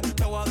pare.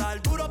 Te voy a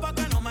dar duro pa'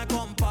 que no me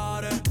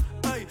compare.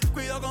 Ey,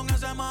 cuido con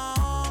ese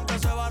man que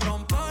se va a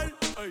romper.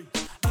 Ey,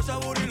 ese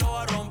booty lo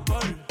va a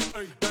romper.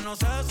 Ey, yo no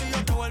sé si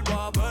yo te vuelvo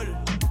a ver.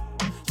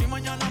 Si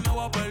mañana me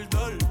voy a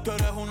perder. Tú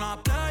eres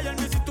una player,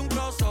 me hiciste un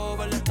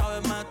crossover. Esta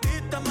vez me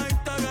diste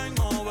game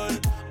over.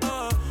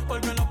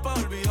 Porque no puedo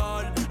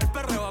olvidar el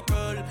perreo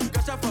aquel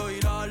que se fue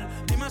viral.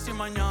 Dime si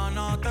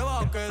mañana te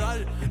vas a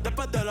quedar.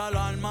 Después de la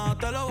alarma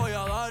te lo voy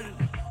a dar.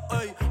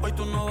 Ey, hoy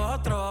tú no vas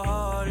a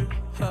trabajar.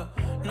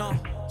 No,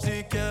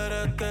 si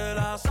quieres te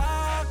la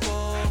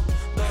saco.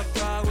 Dos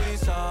tragos y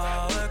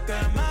sabes que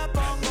me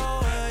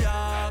pongo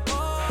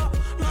bellaco.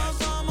 No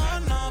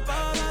somos nada,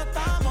 pero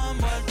estamos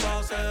envueltos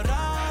hace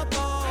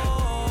rato.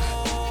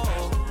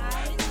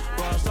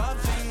 WhatsApp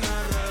sin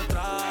el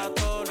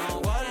retrato,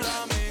 no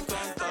guarda mi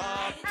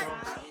contacto.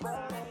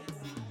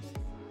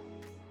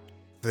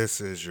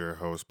 This is your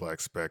host,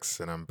 Black Specs,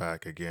 and I'm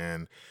back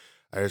again.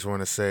 I just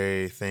want to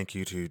say thank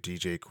you to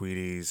DJ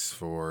Kuwitis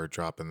for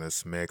dropping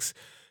this mix.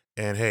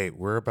 And hey,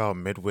 we're about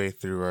midway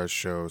through our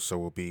show, so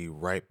we'll be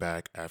right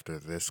back after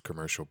this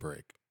commercial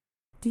break.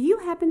 Do you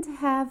happen to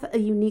have a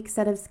unique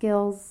set of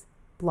skills?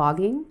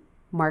 Blogging,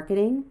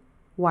 marketing,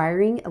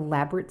 wiring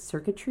elaborate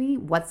circuitry,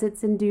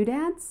 what's-its and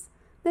doodads?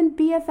 Then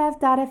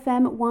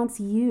BFF.FM wants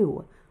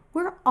you.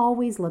 We're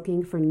always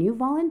looking for new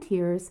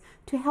volunteers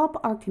to help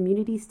our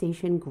community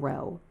station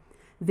grow.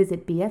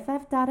 Visit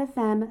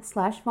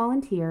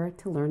BFF.FM/volunteer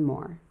to learn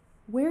more.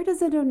 Where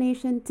does a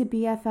donation to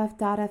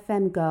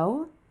BFF.FM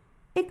go?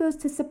 It goes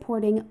to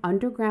supporting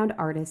underground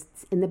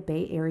artists in the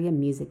Bay Area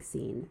music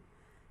scene,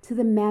 to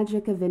the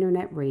magic of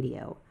internet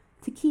radio,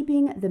 to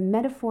keeping the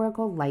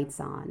metaphorical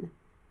lights on.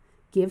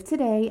 Give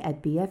today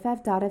at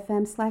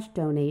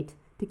BFF.FM/donate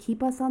to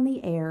keep us on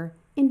the air,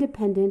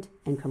 independent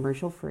and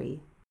commercial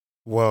free.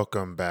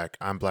 Welcome back.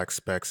 I'm Black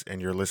Specs,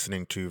 and you're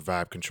listening to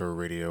Vibe Control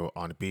Radio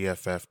on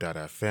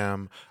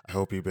BFF.FM. I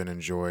hope you've been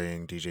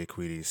enjoying DJ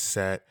Kuwitis'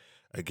 set.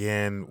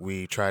 Again,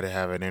 we tried to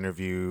have an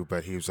interview,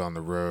 but he was on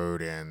the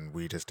road, and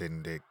we just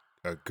didn't get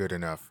a good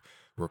enough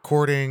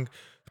recording.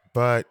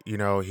 But, you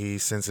know, he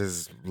sends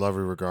his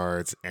lovely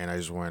regards, and I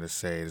just wanted to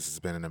say this has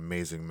been an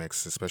amazing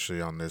mix,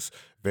 especially on this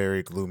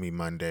very gloomy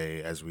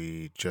Monday as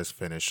we just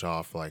finished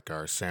off like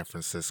our San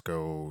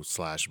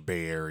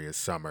Francisco/Bay Area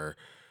summer.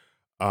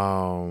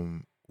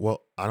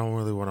 Well, I don't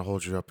really want to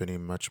hold you up any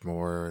much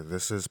more.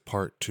 This is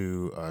part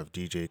 2 of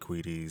DJ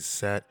Kuwitis'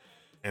 set,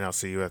 and I'll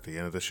see you at the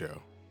end of the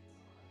show.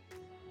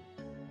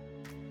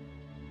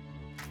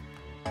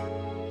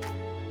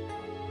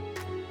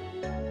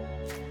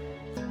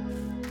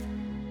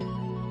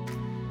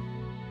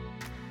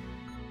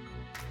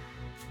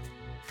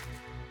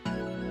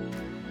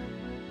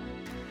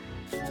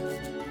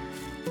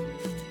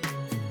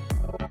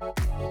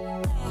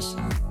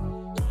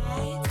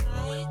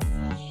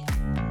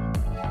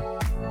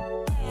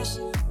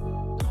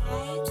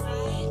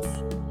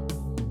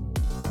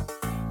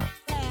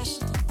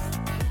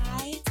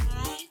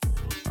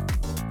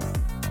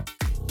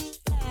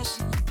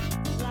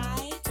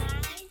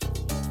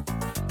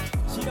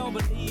 She don't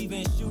believe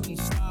in shooting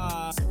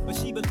stars, but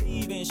she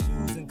believe in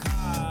shoes and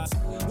cars.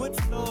 Wood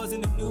floors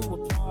in the new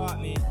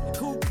apartment,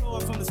 cool floor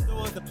from the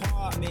store's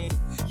department.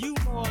 You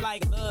more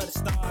like love to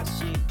start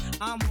shit.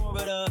 I'm more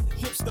of the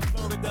trips to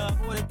Florida,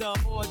 ordered the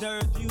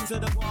orders, views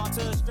of the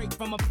water, straight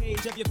from a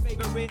page of your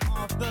favorite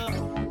author.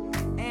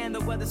 And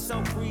the weather's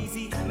so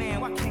breezy. Man,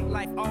 why can't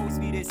life always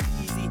be this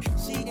easy?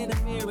 She in the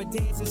mirror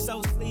dancing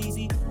so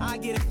sleazy. I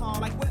get a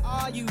call like, where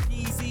are you,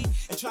 Easy?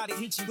 And try to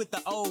hit you with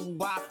the old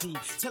whoppy.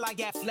 Till I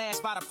got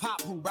flashed by the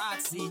pop who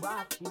Roxy.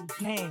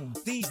 Damn,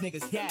 these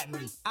niggas got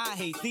me. I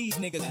hate these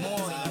niggas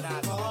more than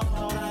I do.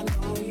 I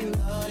know you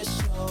love to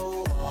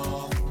show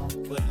off,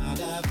 but I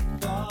never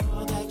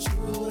thought that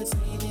you would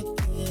take it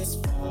this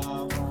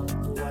far.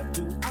 What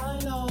do I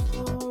know?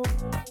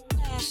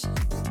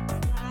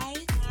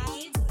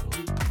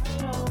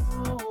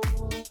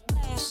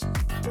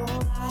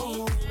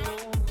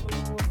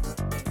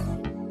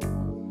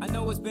 I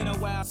know it's been a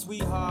while,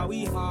 sweetheart,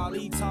 we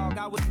hardly talk,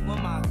 I was doing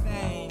my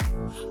thing.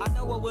 I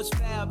know it was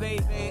foul,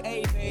 baby,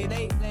 hey,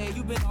 baby,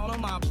 you been all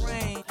on my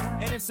brain.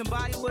 And if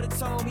somebody would've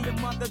told me a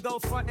month ago,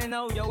 frontin'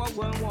 oh, yo, I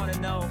wouldn't wanna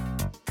know.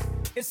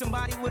 If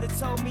somebody would've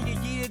told me a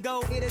year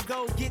ago, it'd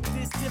go get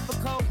this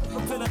difficult.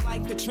 I'm feeling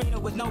like Katrina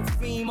with no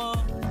FEMA,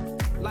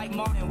 like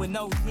Martin with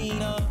no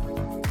Dina.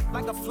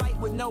 Like a flight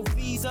with no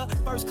visa,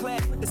 first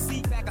class with the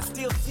seat back, I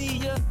still see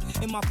ya.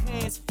 In my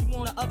pants, you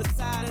on the other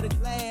side of the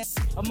glass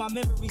of my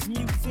memories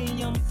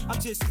museum. I'm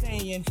just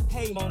saying,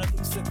 hey Mona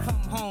Lisa, come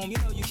home. You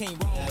know you can't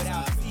roll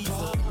without Caesar.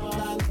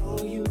 I know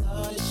you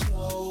love to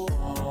show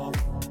off,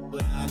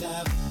 but I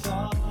never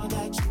thought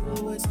that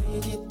you would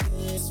take it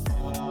this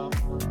far.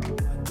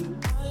 What do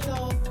I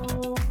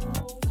know?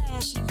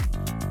 Flashy,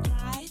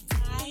 tight.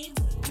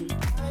 What do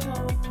I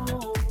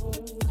know?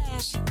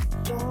 Flashy,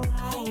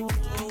 tight.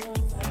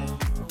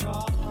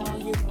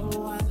 You know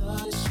I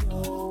love to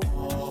show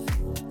off,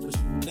 but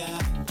you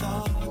never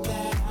thought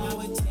that I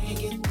would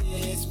take it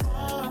this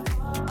far.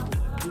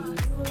 What do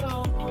you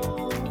know?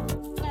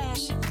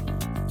 Flashy,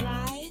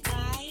 tight.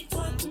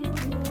 What do you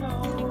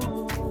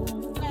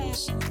know?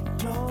 Flashy,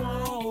 no.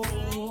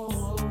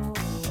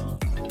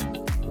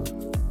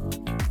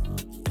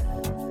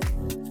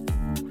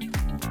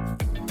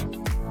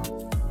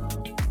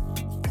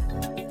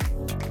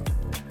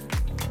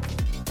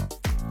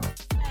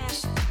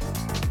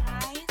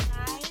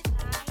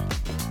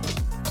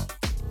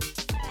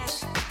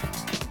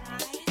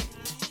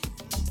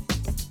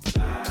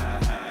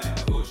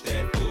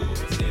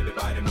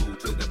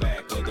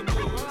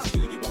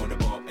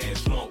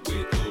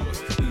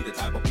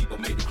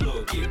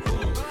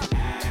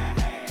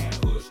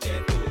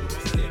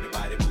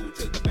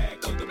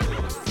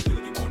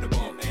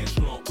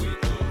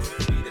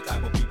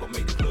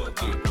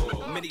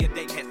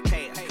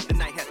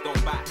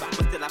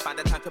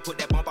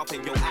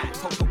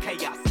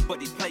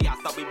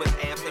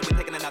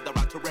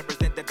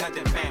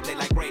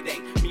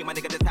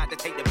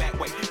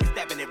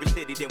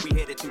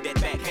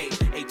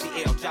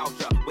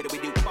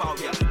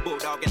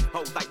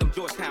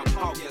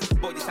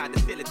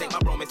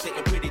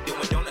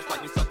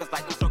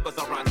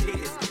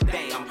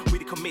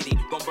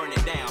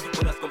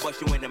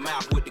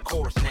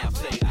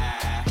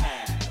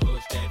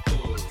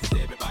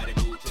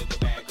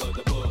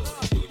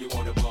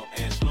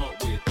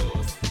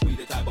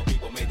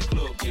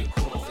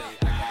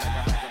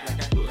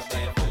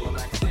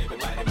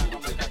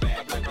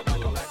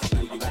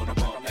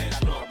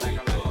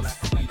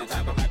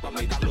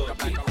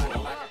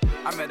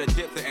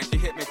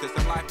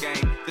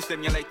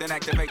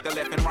 Activate the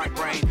left and right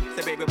brain.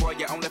 Say, baby boy,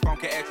 your only phone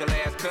can ask your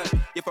last cut.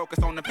 You focus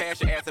on the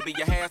past, your ass will be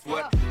your has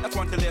what? That's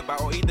one to live by,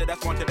 or either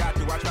that's one to die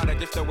to. I try to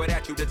just throw it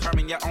at you,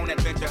 determine your own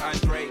adventure,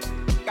 Andre.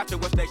 Got to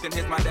a station,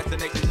 here's my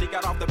destination. She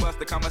got off the bus,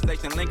 the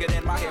conversation lingered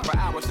in my head for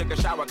hours. Took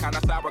a shower,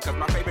 kinda sour, cause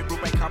my favorite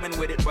group ain't coming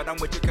with it. But I'm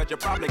with you, cause you're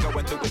probably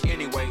going through it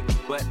anyway.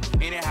 But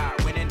anyhow,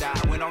 when and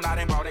die, went on out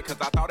and bought it, cause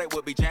I thought it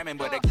would be jamming.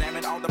 But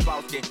examine all the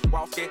flaws,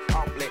 walk it,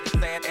 awfully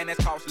sad and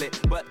it's costly.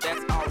 But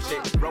that's all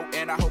shit. Wrote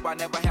and I hope I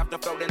never have to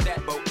float in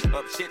that boat.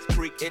 Up shit's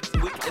creek, it's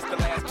weak, it's the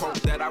last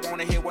quote that I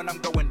wanna hear when I'm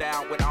going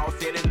down. When all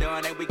said and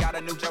done, and we got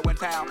a new Joe in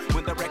town.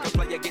 When the record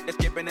player get to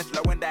skipping and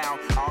slowing down,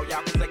 all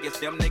y'all can say is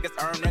them niggas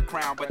earn their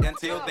crown. But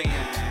until then,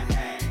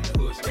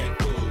 push that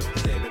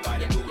push.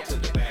 Everybody move to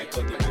the back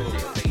of the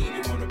bus. Say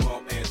you wanna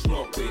bump and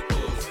slump with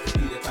us.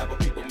 Be the type of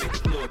people make the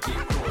club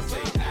get cross.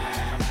 Say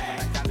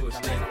push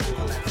that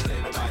push.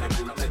 Everybody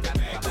move to the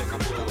back of the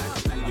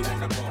bus. You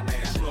wanna bump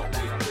and slump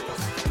with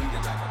us. Be the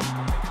type of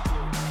people make the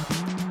club.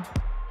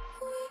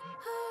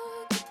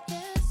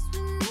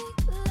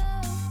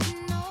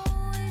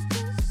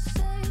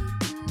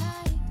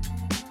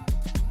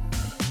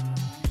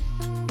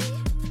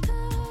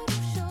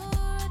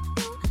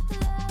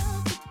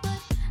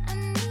 I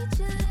need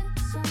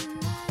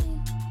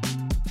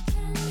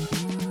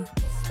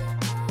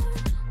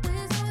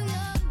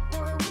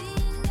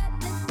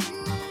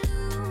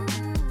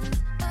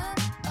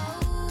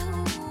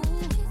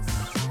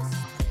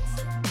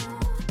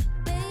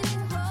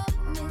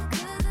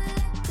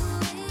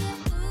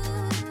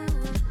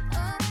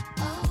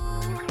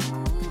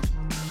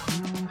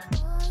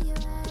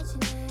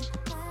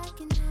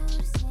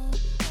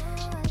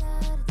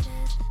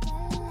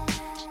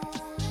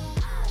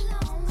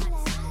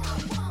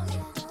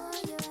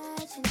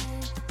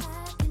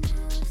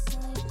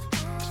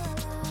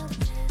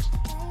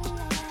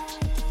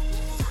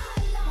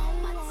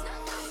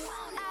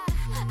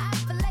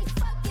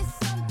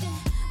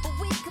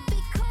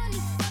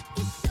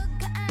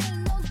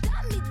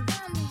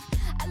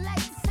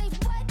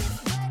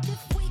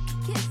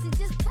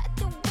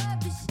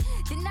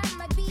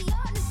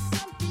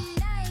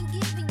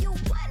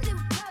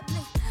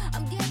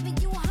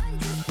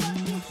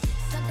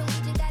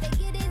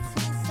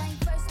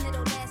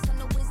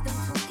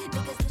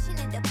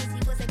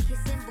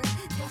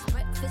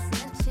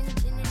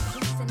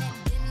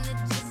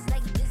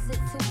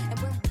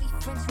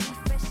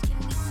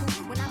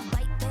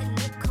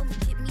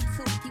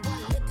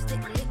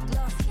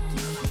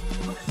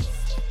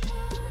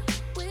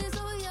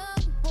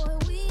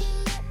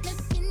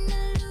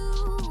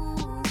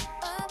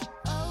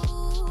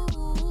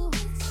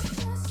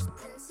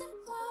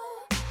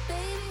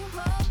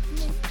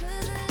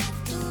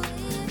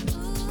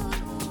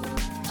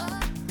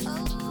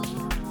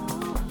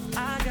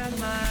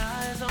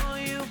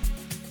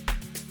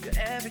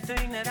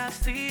everything that I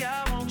see,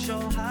 I want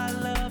your high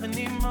love and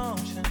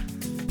emotion.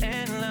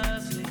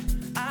 Endlessly,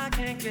 I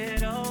can't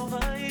get over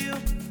you.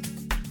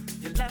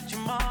 You left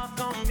your mark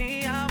on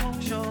me, I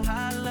want your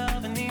high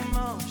love and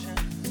emotion.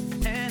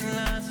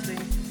 Endlessly,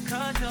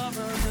 'cause you're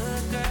a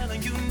good girl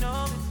and you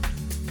know it.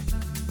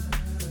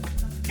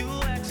 You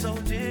act so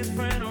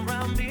different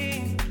around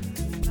me.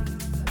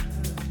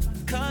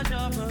 'Cause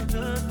you're a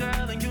good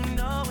girl and you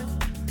know it.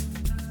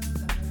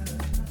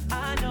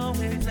 I know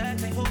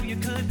exactly who you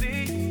could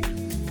be.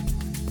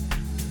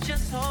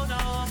 Just hold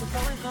on, we're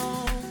going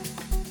home.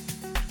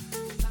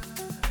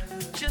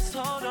 Just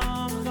hold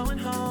on, we're going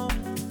home.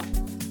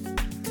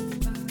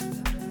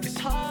 It's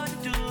hard to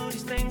do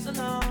these things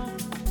alone.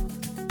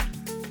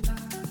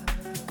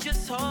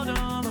 Just hold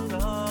on, we're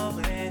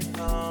going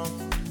home.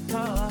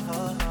 Oh,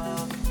 oh,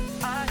 oh.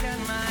 I got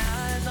my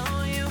eyes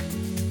on you.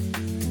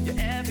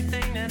 You're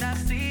everything that I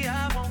see. I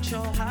want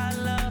your high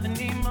love and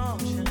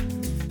emotion.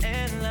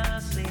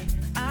 Endlessly,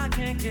 I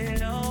can't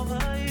get over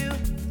you.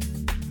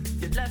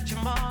 You left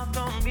your mark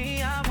on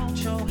me. I want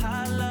your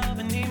high love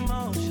and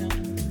emotion.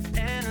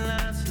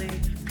 Endlessly,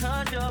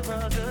 'cause you're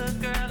a good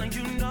girl and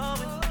you know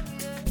it.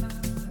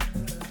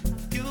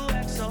 You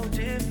act so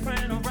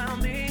different around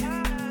me.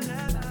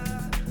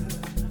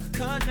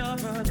 'Cause you're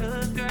a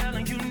good girl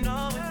and you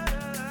know it.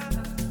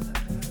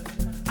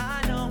 I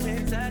know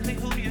exactly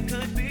who you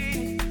could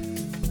be.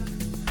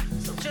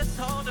 So just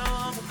hold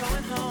on, we're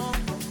going home.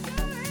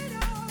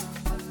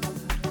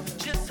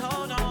 Just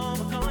hold on,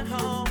 we're going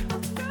home.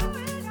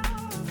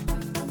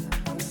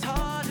 It's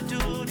hard to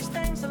do these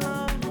things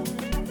alone.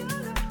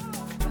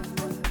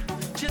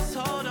 Just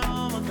hold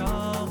on, we're going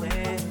home.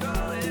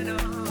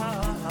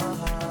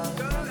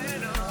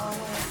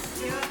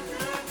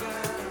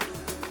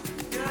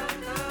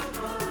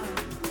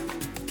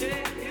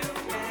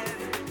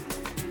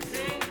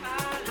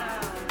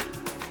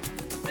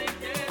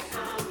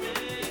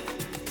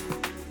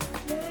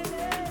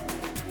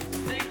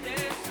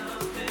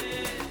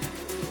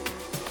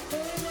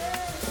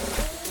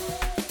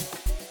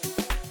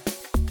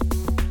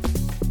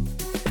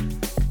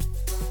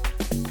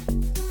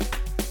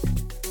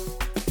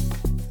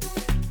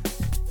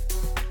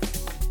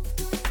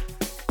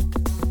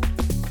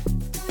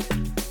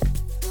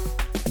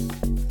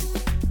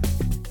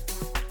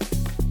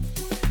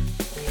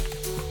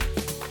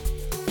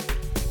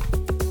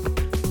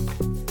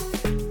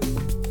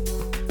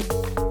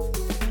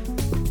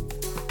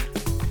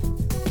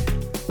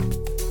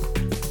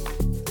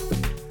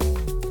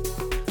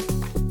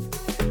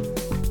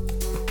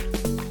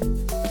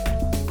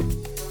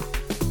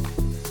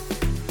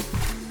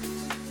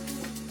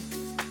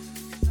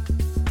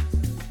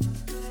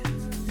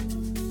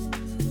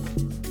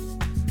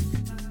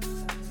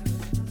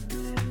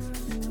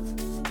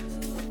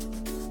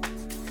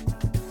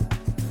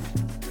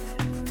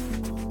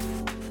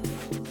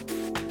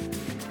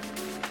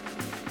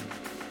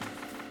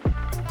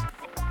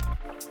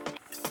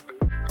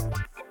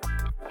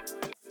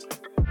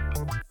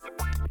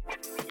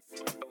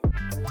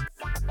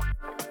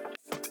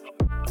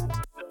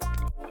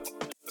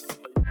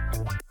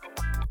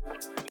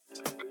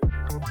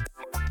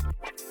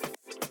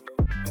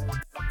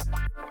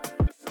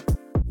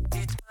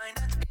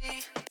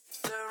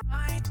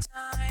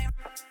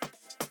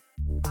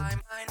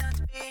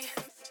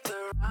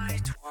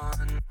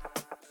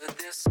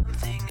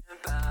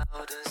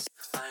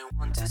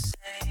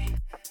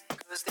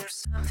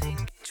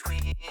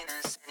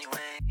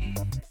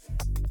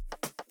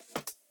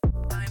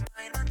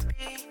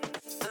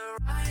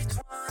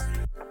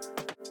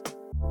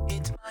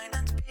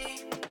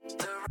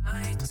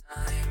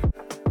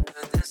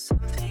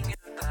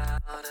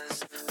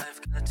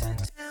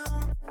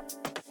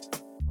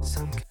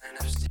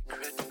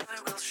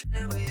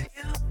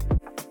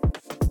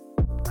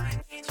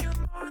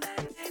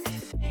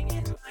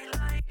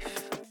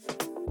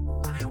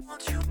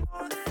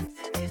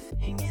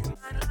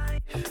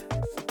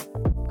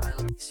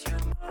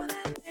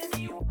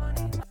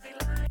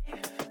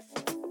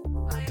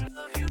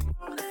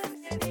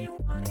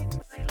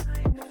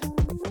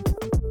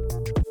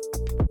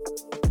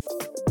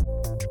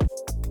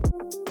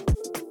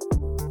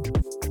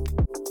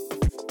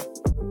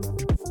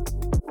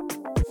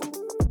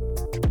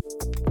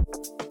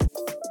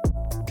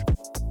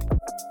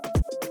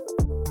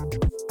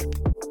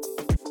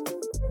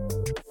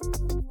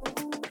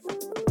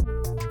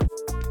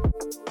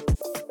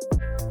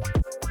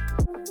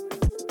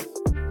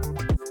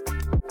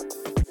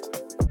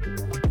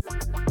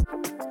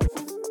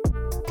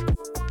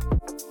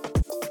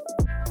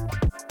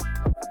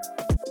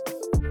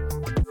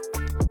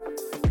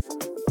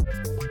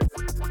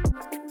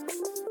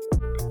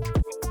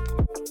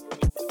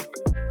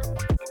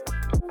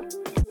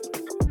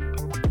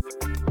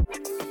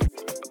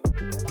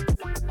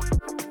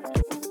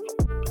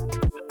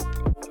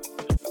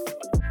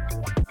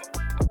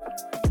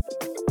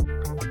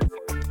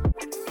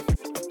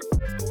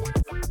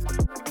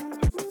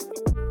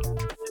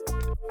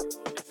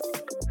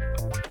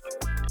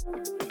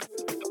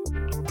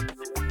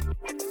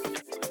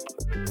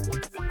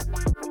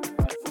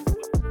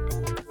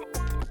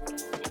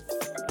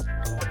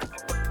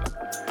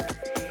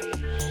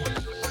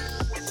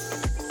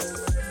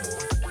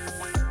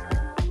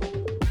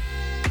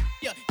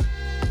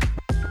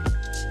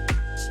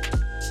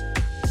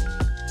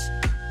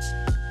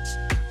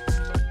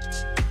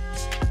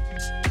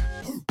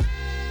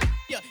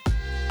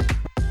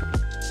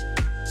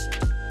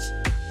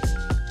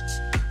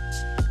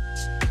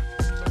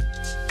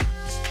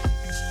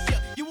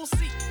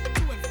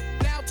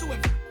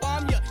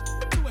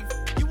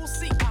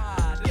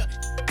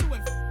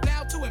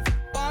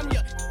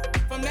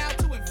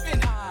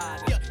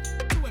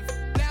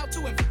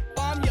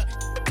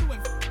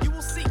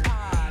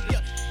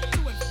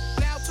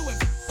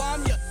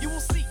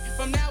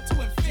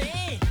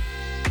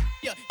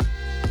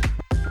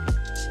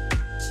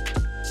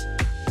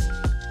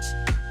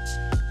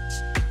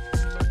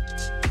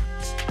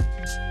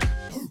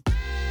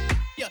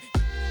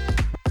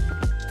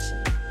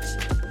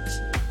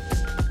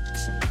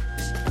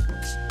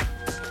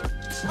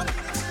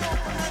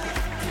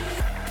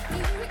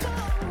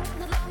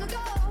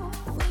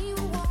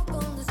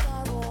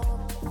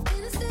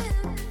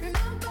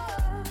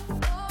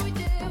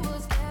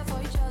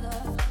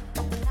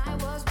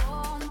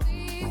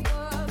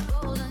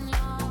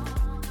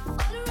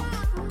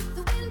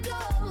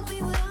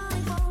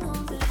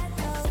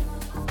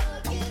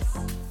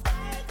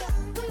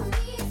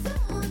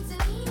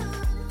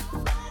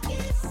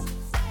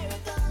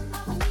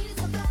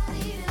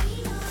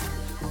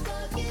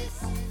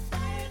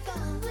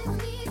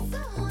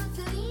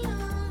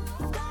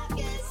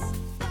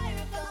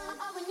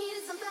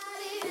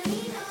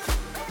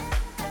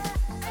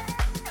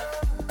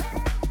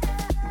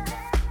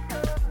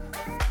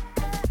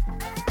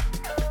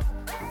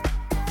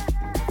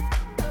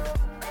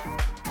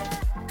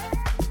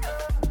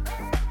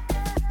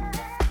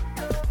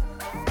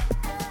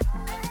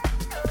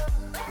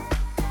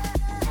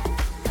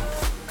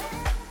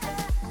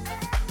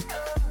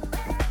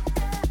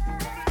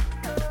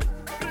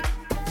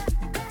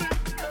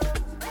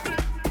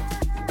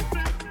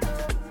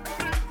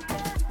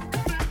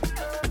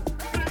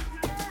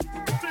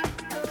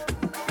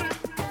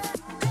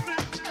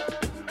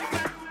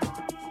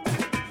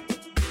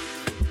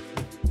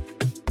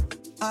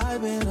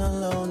 I've been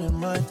alone in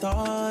my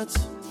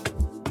thoughts.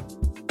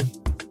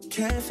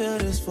 Can't feel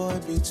this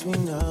void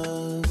between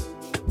us.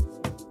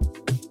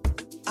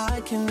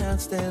 I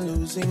cannot stand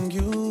losing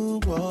you.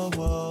 Whoa,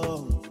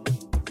 whoa.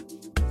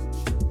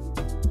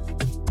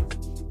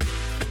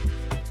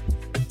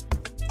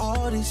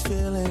 All these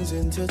feelings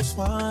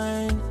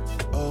intertwine.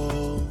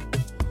 Oh,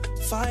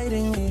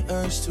 fighting the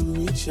urge to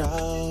reach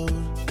out.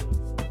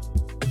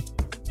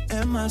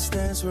 And my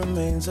stance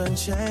remains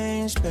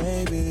unchanged,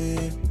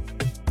 baby.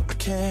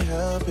 I can't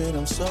help it,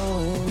 I'm so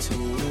into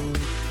you.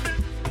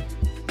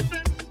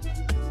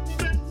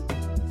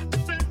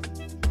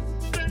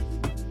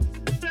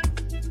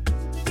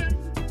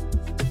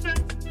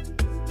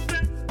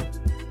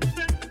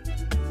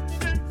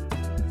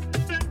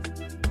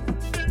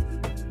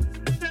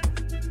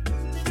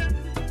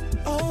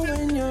 Oh,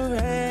 when you're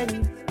ready,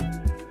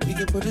 we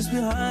can put this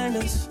behind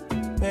us.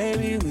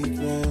 Maybe we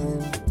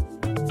can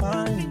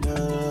find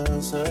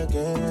us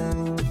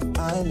again.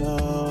 I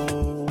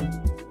know.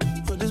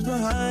 Put this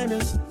behind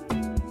us.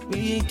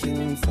 We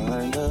can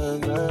find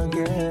us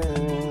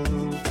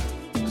again.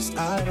 'Cause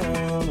I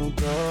don't wanna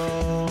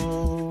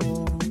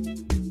go.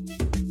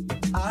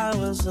 I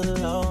was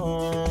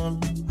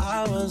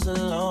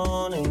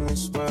alone in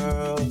this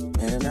world.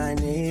 And I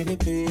needed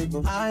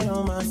people. I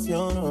know my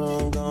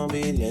funeral gon'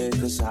 be lit.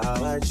 'Cause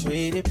how I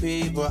treated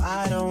people.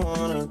 I don't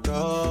wanna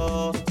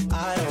go.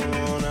 I don't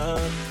wanna.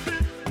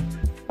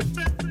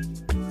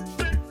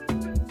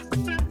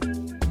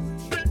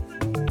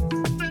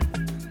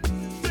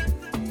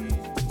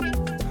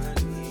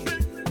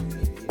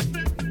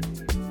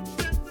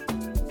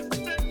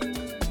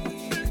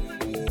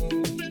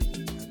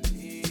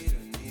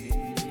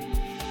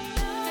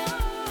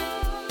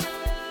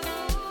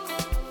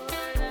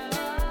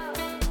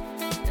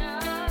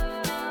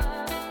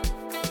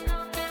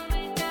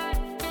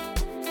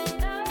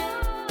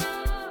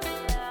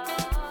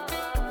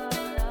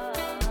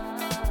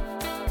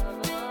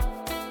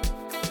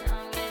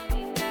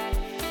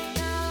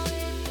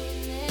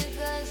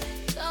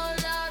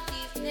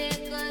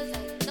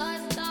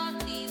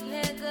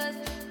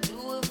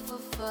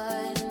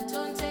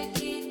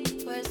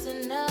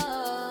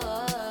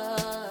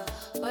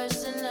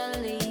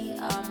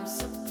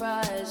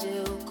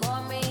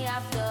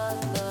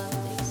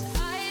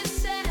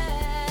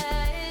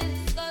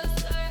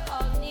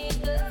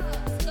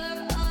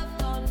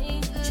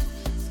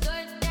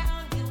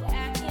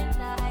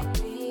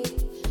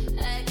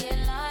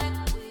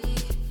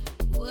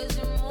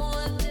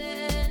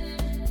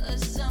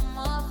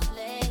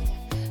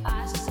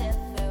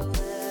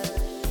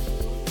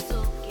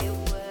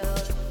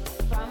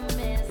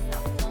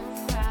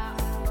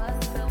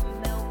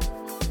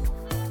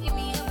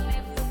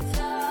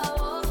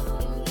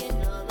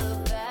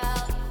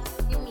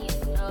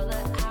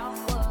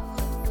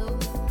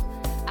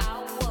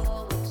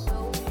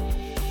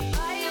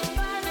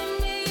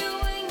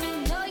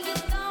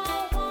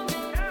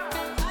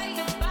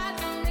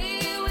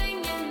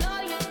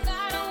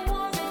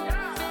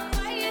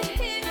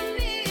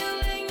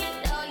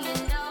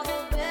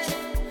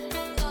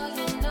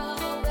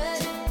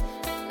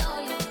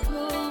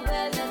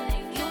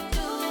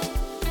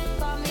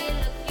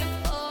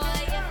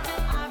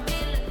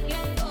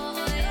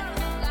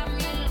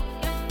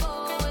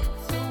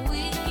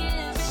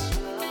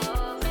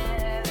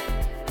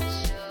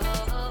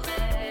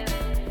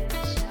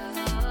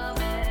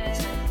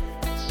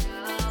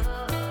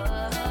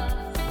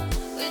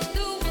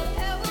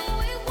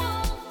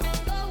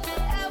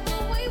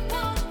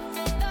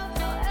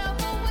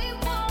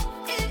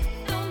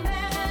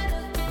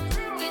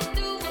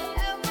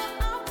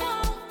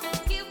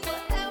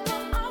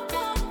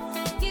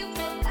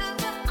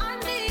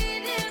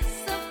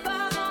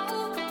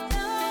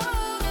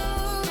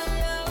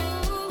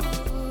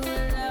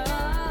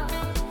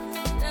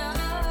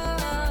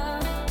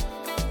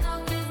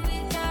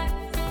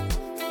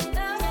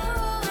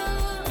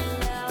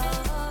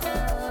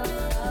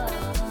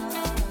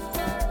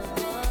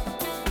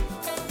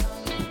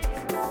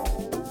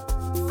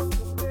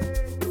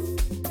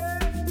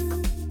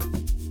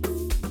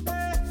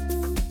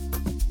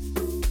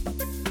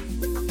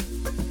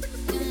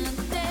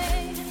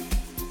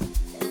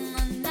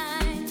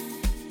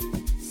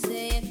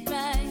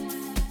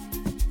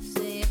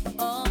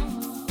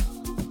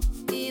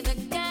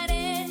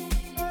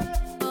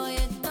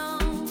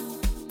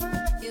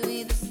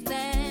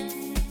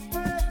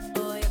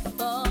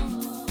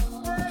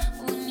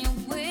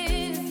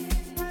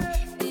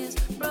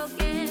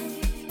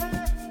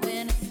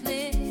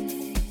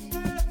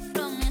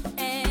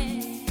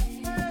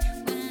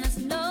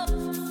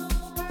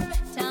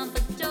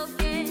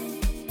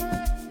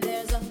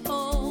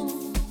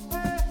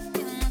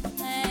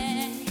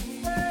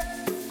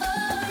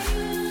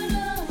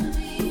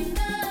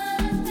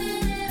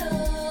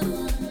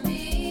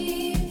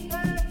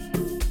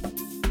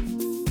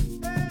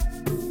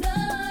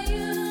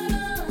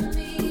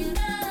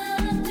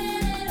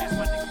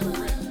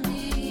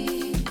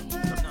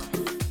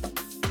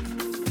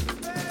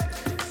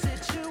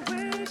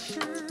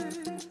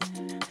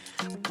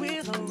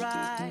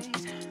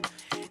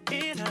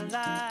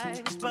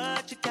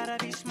 but you gotta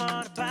be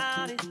smart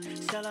about it.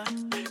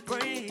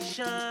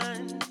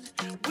 Celebrations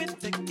with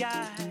the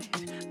guys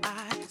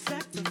I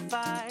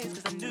sacrificed,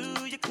 cause I knew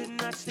you could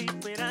not sleep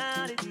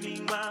without it.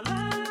 Meanwhile,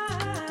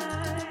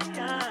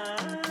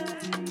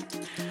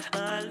 I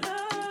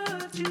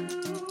loved you.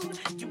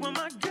 You were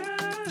my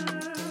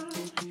girl.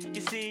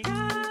 You see, I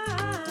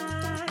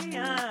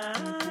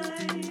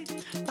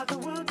thought the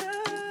world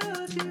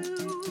of you,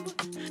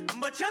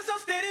 but you're so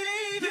steady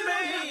leaving,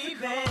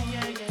 baby.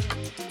 Yeah, yeah.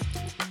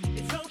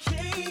 It's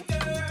okay,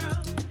 girl,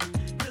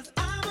 'cause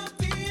I'ma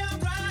be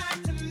alright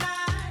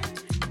tonight.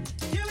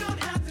 You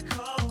don't have to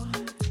call.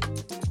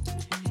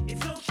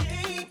 It's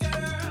okay,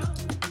 girl,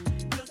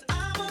 'cause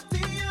I'ma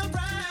be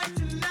alright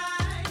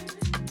tonight.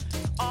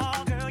 Oh,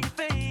 girl, your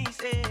face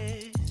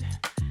is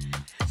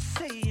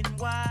saying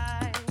why.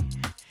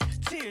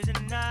 Tears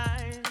and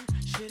eyes.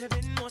 Should have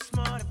been more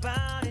smart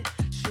about it.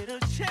 Should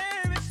have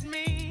cherished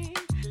me.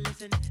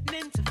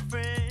 Listening to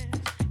friends.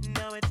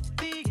 Now it's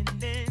the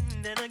ending.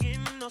 Then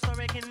again, no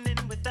sorry can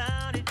end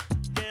without it.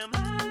 Damn,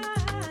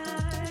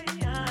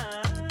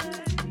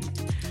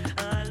 I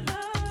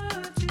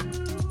loved you.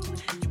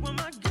 You were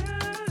my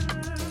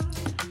girl.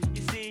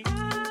 You see, I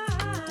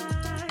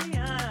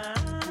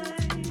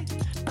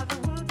thought the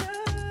world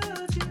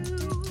of you,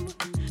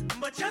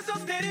 but you're so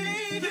steady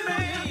leaving,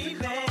 baby.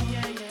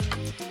 Yeah,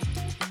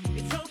 yeah.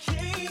 It's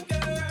okay,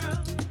 girl,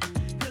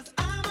 'cause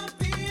I'ma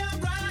be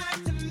alright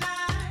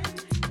tonight.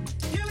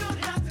 You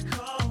don't have to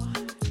call.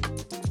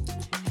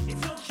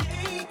 It's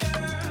okay,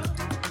 girl,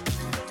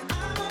 'cause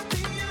I'ma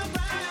be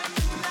alright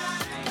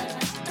tonight.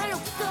 Hey,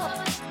 stop.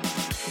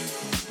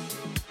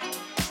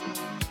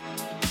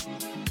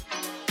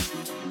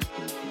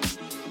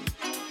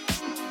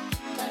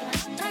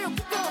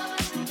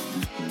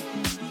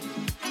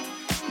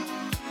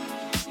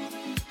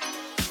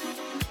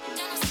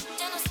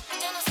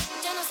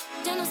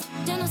 Yo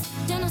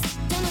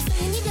no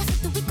soy niña, soy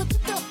tu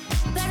bizcochito,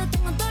 pero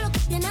tengo todo lo que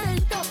tiene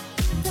delito.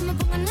 Que me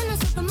pongan en el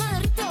suelo me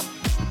derrito.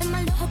 El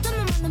mal de ojo que me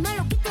mando me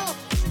lo quito.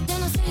 Yo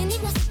no soy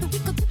niña, soy tu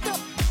bizcochito,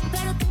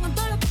 pero tengo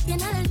todo lo que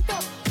tiene delito.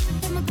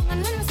 Que me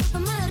pongan en el suelo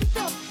me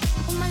derrito.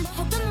 El mal de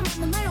ojo que me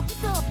mando me lo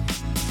quito.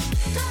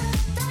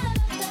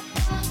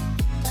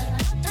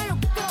 Me lo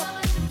quito.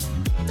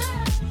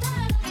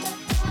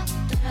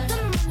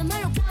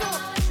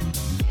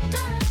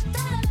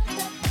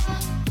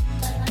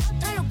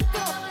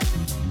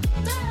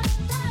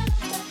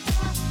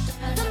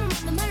 Que me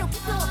mando me lo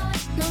quito.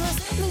 No va a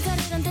ser mi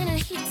carrera en tener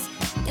hits.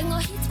 Tengo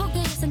hits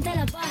porque yo senté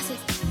las bases.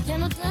 Ya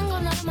no tengo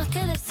nada más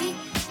que decir.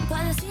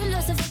 Para decirlo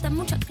hace falta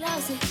muchas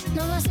clases.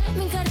 No va a ser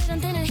mi carrera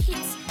en tener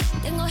hits.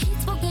 Tengo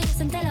hits porque yo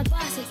senté las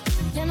bases.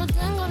 Ya no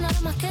tengo nada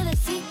más que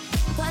decir.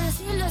 Para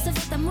decirlo hace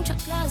falta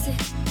muchas clases.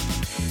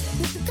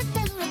 Mi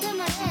piquete duro te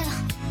marea.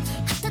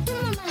 Hasta tu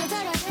mamá lo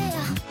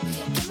tararea.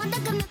 Que manda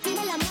que me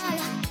tire la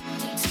mala.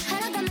 Si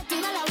jala que me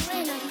tira la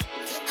buena.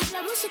 Habla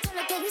bullshit con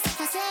lo que dice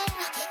facea.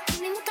 Y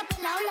ningún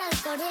capelao la de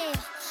Corea.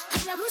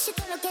 Habla bullshit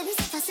con lo que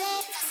dice facea.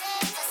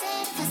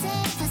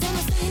 No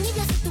soy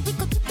niña, soy tu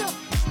bizcochito,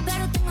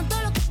 pero tengo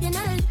todo lo que tiene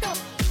delito.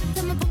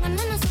 Que me pongan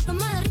en el suelo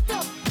me derrito.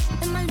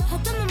 El mal de ojo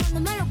que me mando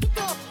me lo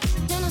quito.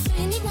 Yo no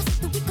soy niña, soy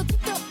tu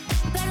bizcochito,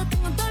 pero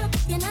tengo todo lo que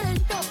tiene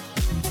delito.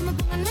 Que me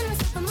pongan en el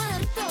suelo me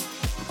derrito.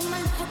 El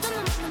mal de ojo que me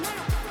mando me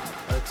lo quito.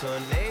 A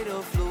tornado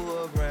flew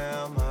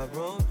around my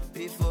room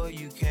before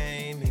you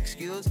came.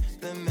 Excuse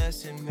the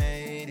mess it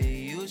made. It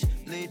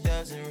usually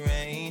doesn't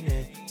rain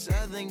in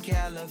Southern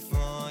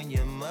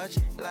California, much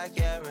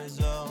like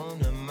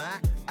Arizona. My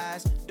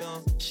eyes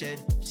don't shed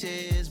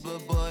tears,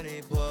 but boy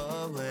they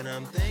pour when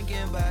I'm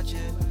thinking about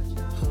you.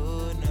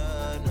 Oh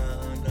no,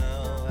 no,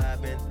 no,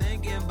 I've been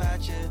thinking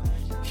about you.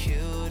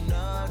 You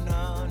no,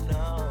 no,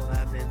 no,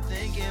 I've been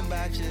thinking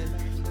about you.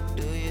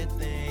 Do you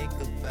think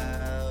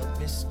about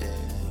me still?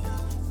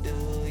 Do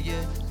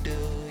you,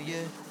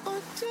 or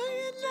do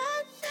you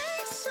not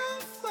think so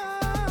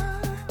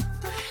far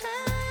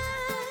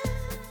ahead?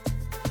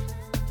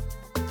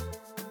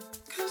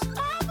 'Cause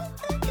I've been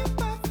thinking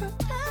about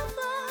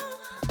forever.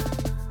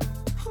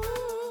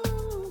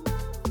 Ooh.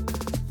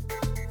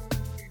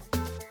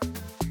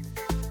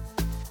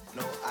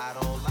 No, I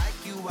don't like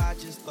you, I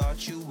just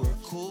thought you were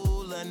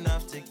cool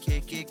enough to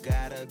kick it.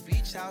 Got a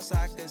beach house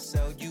I could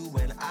sell you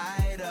in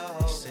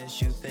Idaho.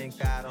 Since you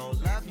think I don't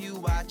love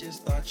you, I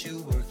just thought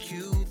you were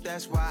cute.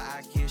 That's why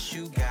I kiss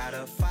you. Got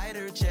a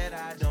fighter jet,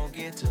 I don't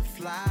get to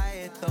fly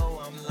it though.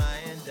 I'm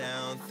lying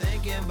down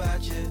thinking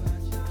about you.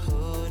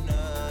 Oh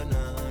no,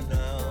 no,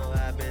 no,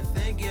 I've been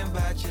thinking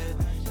about you.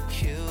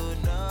 You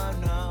no,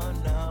 no,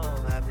 no,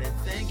 I've been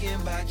thinking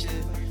about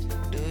you.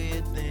 Do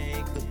you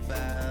think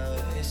about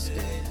it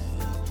still?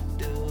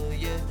 Do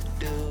you,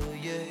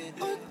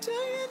 or do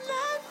you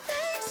not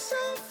think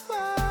so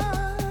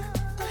far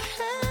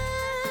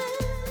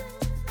ahead?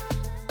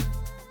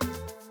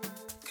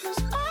 'Cause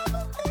I've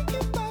been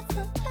thinking about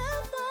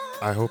forever.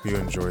 I hope you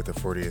enjoyed the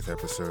 40th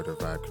episode of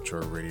Vibe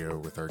Control Radio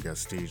with our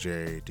guest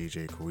DJ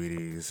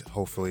Kuwitis.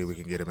 Hopefully we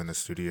can get him in the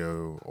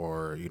studio,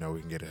 or, we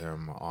can get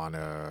him on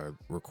a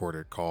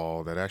recorded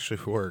call that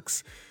actually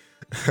works.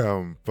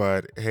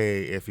 But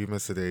hey, if you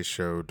missed today's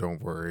show,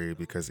 don't worry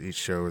because each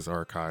show is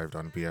archived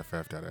on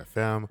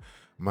BFF.fm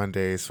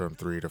Mondays from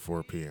 3 to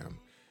 4 p.m.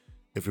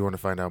 If you want to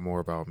find out more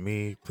about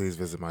me, please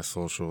visit my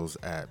socials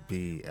at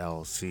BLCKSPKZ.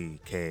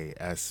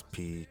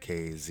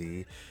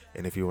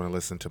 And if you want to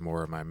listen to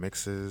more of my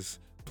mixes,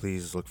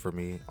 please look for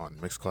me on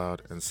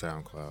Mixcloud and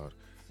SoundCloud.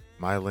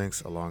 My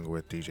links, along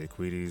with DJ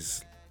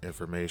Kuwitis'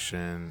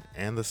 information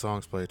and the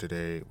songs played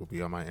today, will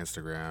be on my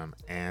Instagram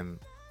and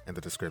in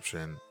the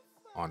description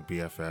on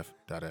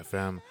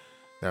BFF.fm.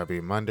 That will be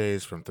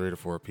Mondays from 3 to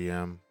 4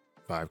 p.m.,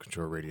 Vibe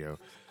Control Radio.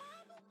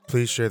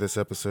 Please share this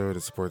episode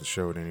and support the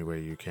show in any way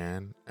you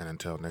can. And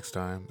until next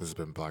time, this has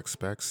been Black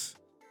Specs,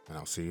 and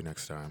I'll see you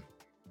next time.